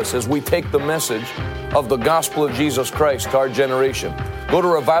stand with us as we take the message of the gospel of Jesus Christ to our generation, go to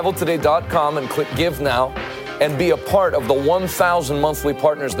revivaltoday.com and click Give Now and be a part of the 1,000 monthly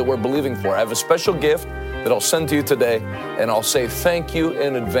partners that we're believing for. I have a special gift that I'll send to you today, and I'll say thank you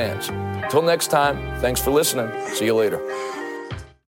in advance. Until next time, thanks for listening. See you later.